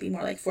hour. It might be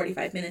more like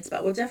 45 minutes,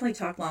 but we'll definitely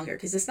talk longer,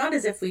 because it's not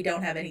as if we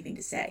don't have anything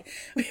to say.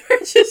 We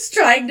were just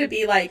trying to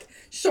be like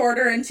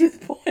shorter and to the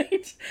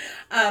point.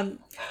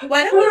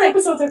 Why don't we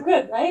episodes are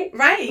good, right?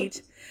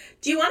 Right.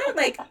 Do you want to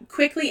like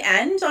quickly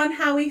end on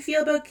how we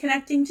feel about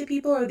connecting to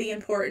people, or the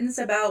importance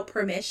about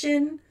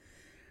permission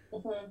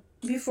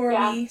before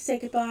we say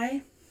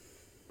goodbye?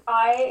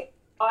 I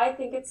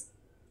think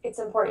it's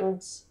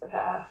important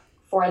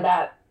for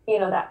that,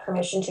 that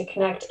permission to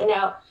connect. And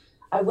now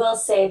I will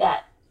say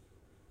that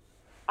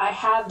I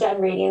have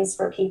done readings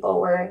for people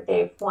where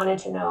they've wanted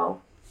to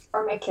know,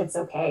 are my kids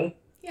okay?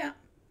 Yeah.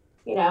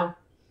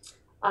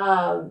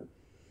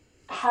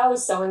 How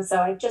is so-and-so?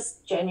 I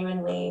just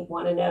genuinely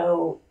want to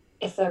know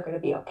if they're going to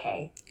be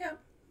okay. Yeah.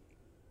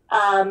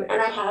 And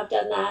I have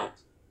done that.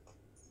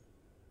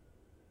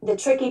 The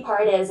tricky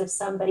part is if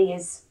somebody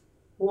is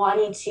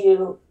wanting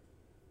to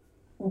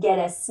get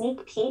a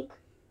sneak peek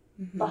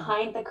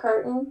behind the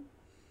curtain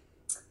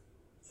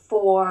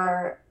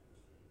for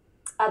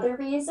other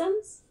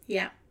reasons.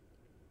 Yeah.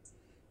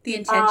 The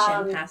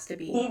intention has to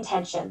be. The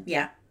intention.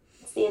 Yeah.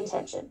 It's the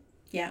intention.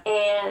 Yeah.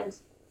 And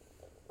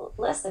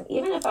listen,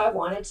 even if I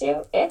wanted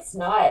to, it's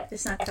not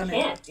coming.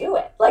 I can't do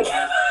it. Like,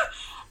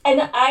 and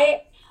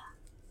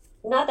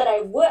not that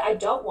I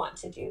don't want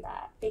to do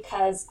that,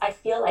 because I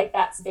feel like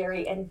that's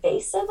very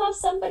invasive of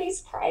somebody's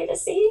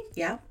privacy.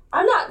 Yeah.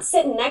 I'm not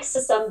sitting next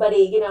to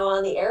somebody,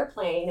 on the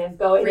airplane and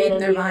going in and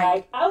being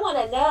like, I want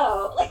to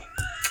know. Like,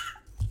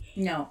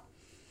 no.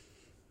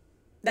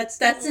 That's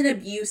an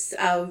abuse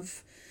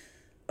of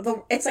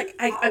it's like,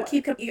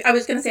 I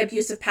was going to say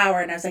abuse of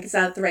power, and I was like, is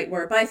that the right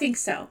word? But I think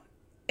so.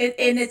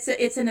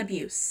 It's an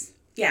abuse.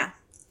 Yeah.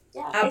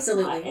 Yeah.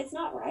 Absolutely. It's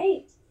not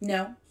right.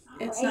 No,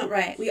 it's not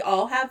right. We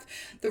all have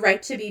the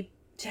right to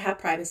have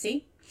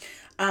privacy.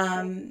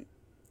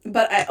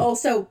 But I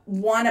also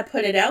want to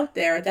put it out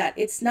there that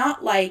it's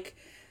not like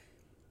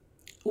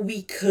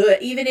we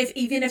could, even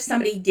if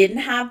somebody didn't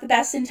have the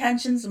best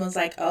intentions and was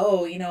like,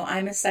 oh,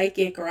 I'm a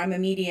psychic or I'm a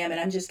medium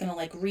and I'm just going to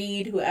like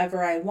read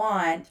whoever I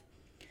want.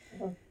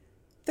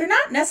 They're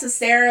not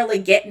necessarily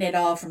getting it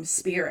all from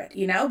spirit,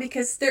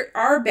 because there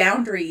are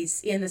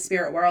boundaries in the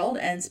spirit world,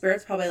 and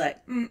spirit's probably like,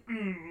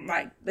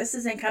 like, this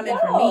isn't coming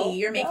from me.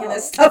 You're making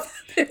this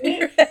stuff up in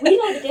your head. We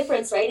know the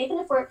difference, right? Even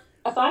if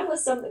I'm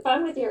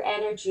with your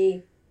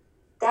energy,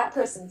 that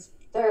person's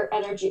their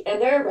energy,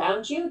 and they're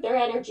around you, their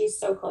energy is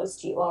so close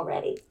to you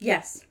already.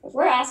 Yes. If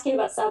we're asking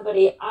about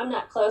somebody, I'm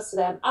not close to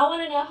them. I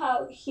want to know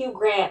how Hugh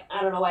Grant,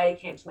 I don't know why he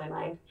came to my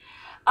mind.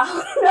 I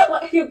want to know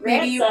what Hugh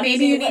Grant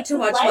Maybe you need to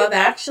watch Love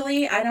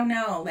Actually. I don't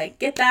know. Like,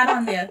 get that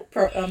on the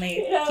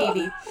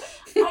TV.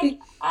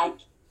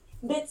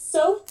 It's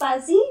so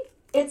fuzzy.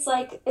 It's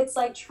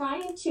like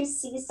trying to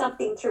see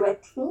something through a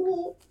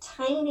teeny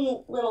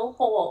tiny little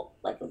hole,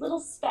 like a little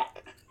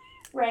speck,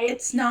 right?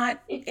 It's not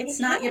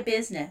your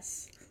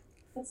business.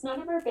 It's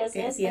none of our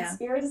business. Yeah. And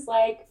spirit is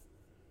like,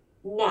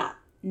 nah.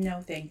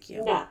 No, thank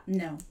you. Nah.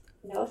 No.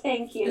 No,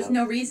 thank you. There's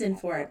no reason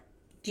for it.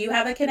 Do you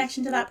have a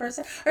connection to that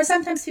person? Or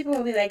sometimes people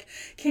will be like,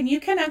 can you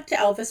connect to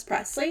Elvis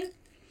Presley?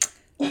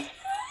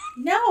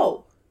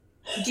 No.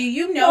 Do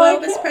you know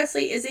Elvis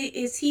Presley?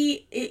 Is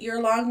he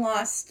your long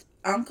lost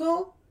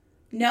uncle?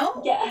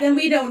 No? Yeah. Then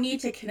we don't need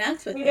to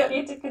connect with him. We don't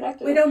need to connect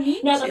with him. We don't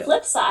need now, to. The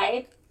flip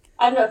side,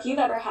 I don't know if you've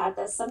ever had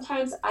this.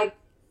 Sometimes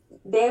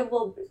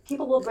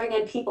people will bring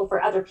in people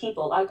for other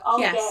people. Like, I'll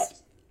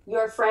get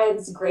your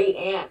friend's great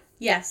aunt.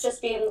 Yes.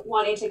 Just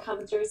wanting to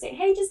come through saying,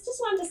 hey, just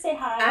wanted to say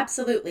hi.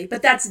 Absolutely.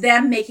 But that's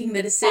them making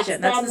the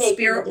decision. That's the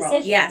spirit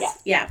world.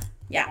 Yes.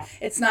 Yeah.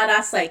 It's not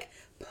us like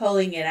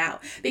pulling it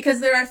out. Because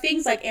there are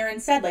things like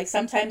Erin said, like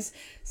sometimes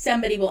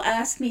somebody will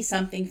ask me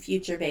something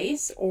future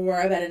based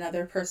or about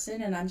another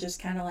person, and I'm just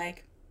kind of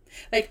like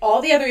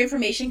all the other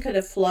information could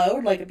have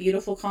flowed like a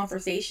beautiful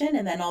conversation,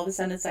 and then all of a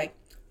sudden it's like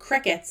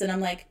crickets, and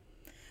I'm like,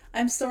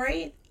 I'm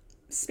sorry,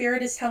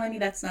 spirit is telling me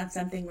that's not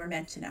something we're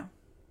meant to know.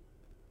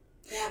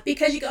 Yeah.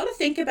 Because you got to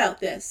think about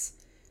this.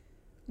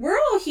 We're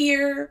all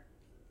here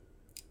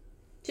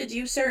to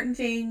do certain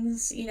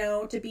things,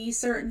 to be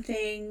certain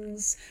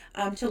things,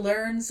 to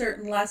learn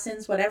certain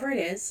lessons, whatever it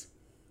is.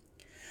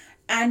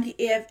 And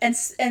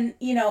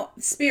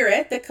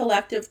spirit, the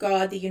collective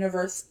God, the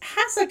universe,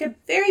 has like a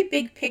very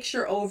big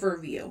picture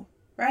overview,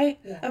 right?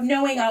 Yeah. Of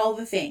knowing all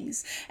the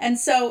things. And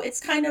so it's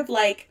kind of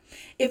like,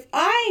 if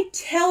I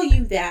tell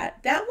you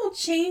that will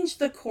change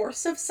the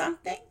course of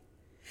something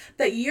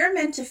that you're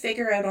meant to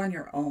figure out on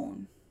your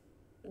own.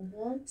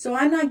 Mm-hmm. So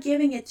I'm not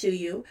giving it to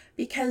you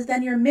because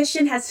then your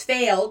mission has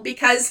failed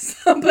because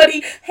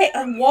somebody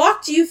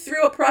walked you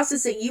through a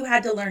process that you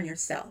had to learn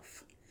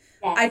yourself.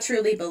 Yeah. I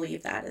truly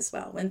believe that as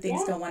well. When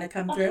things don't want to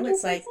come through, 100%.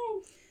 It's like,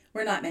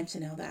 we're not meant to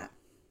know that.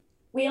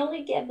 We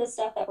only give the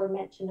stuff that we're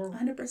meant to know.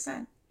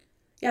 100%.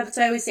 Yeah, that's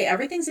why I always say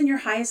everything's in your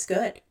highest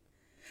good.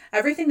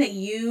 Everything that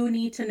you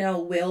need to know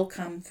will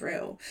come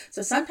through.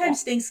 So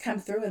sometimes things come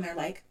through and they're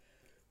like,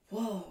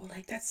 whoa,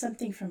 like that's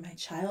something from my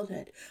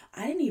childhood.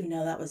 I didn't even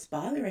know that was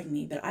bothering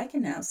me, but I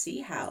can now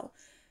see how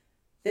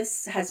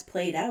this has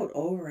played out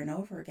over and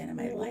over again in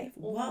my life.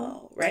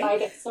 Whoa, right? I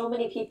get so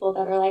many people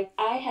that are like,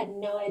 I had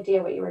no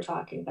idea what you were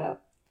talking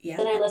about. Yeah.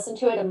 Then I listened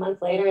to it a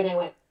month later and I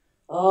went,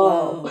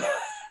 oh,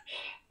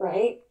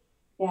 right?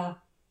 Yeah.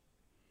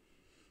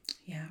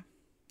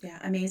 Yeah,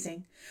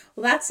 amazing.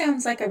 Well, that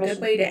sounds like a good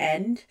way to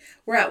end.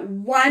 We're at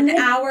 1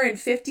 hour and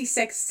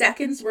 56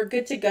 seconds. We're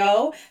good to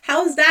go.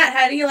 How's that?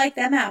 How do you like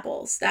them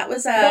apples? That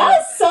was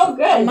so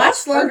good. A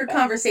much longer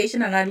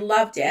conversation, and I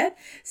loved it.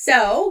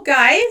 So,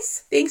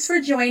 guys, thanks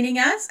for joining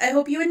us. I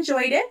hope you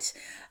enjoyed it.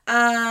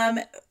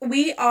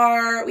 We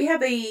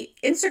have a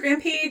Instagram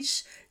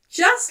page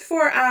just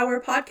for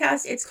our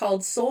podcast. It's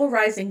called Soul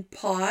Rising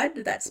Pod.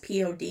 That's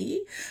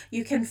POD.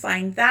 You can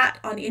find that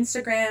on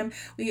Instagram.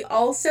 We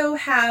also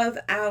have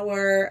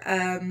our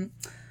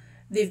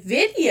the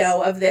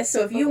video of this.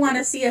 So if you want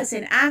to see us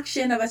in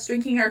action, of us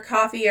drinking our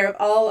coffee, or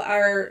all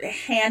our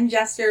hand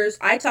gestures,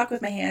 I talk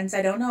with my hands.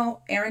 I don't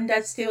know. Erin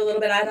does too a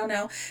little bit. I don't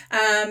know.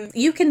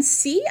 You can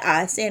see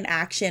us in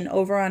action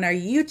over on our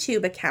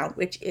YouTube account,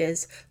 which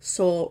is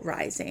Soul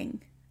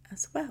Rising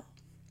as well.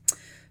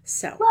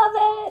 So love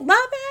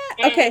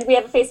it. Okay. And we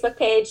have a Facebook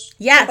page.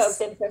 Yes. For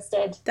folks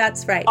interested.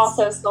 That's right.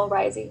 Also Soul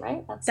Rising,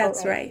 right?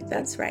 That's right.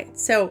 That's right.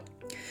 So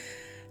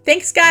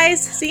thanks,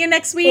 guys. See you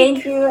next week.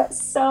 Thank you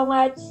so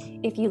much.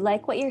 If you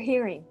like what you're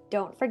hearing,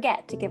 don't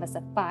forget to give us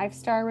a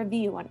 5-star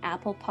review on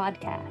Apple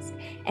Podcasts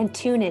and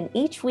tune in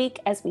each week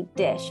as we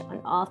dish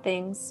on all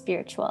things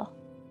spiritual.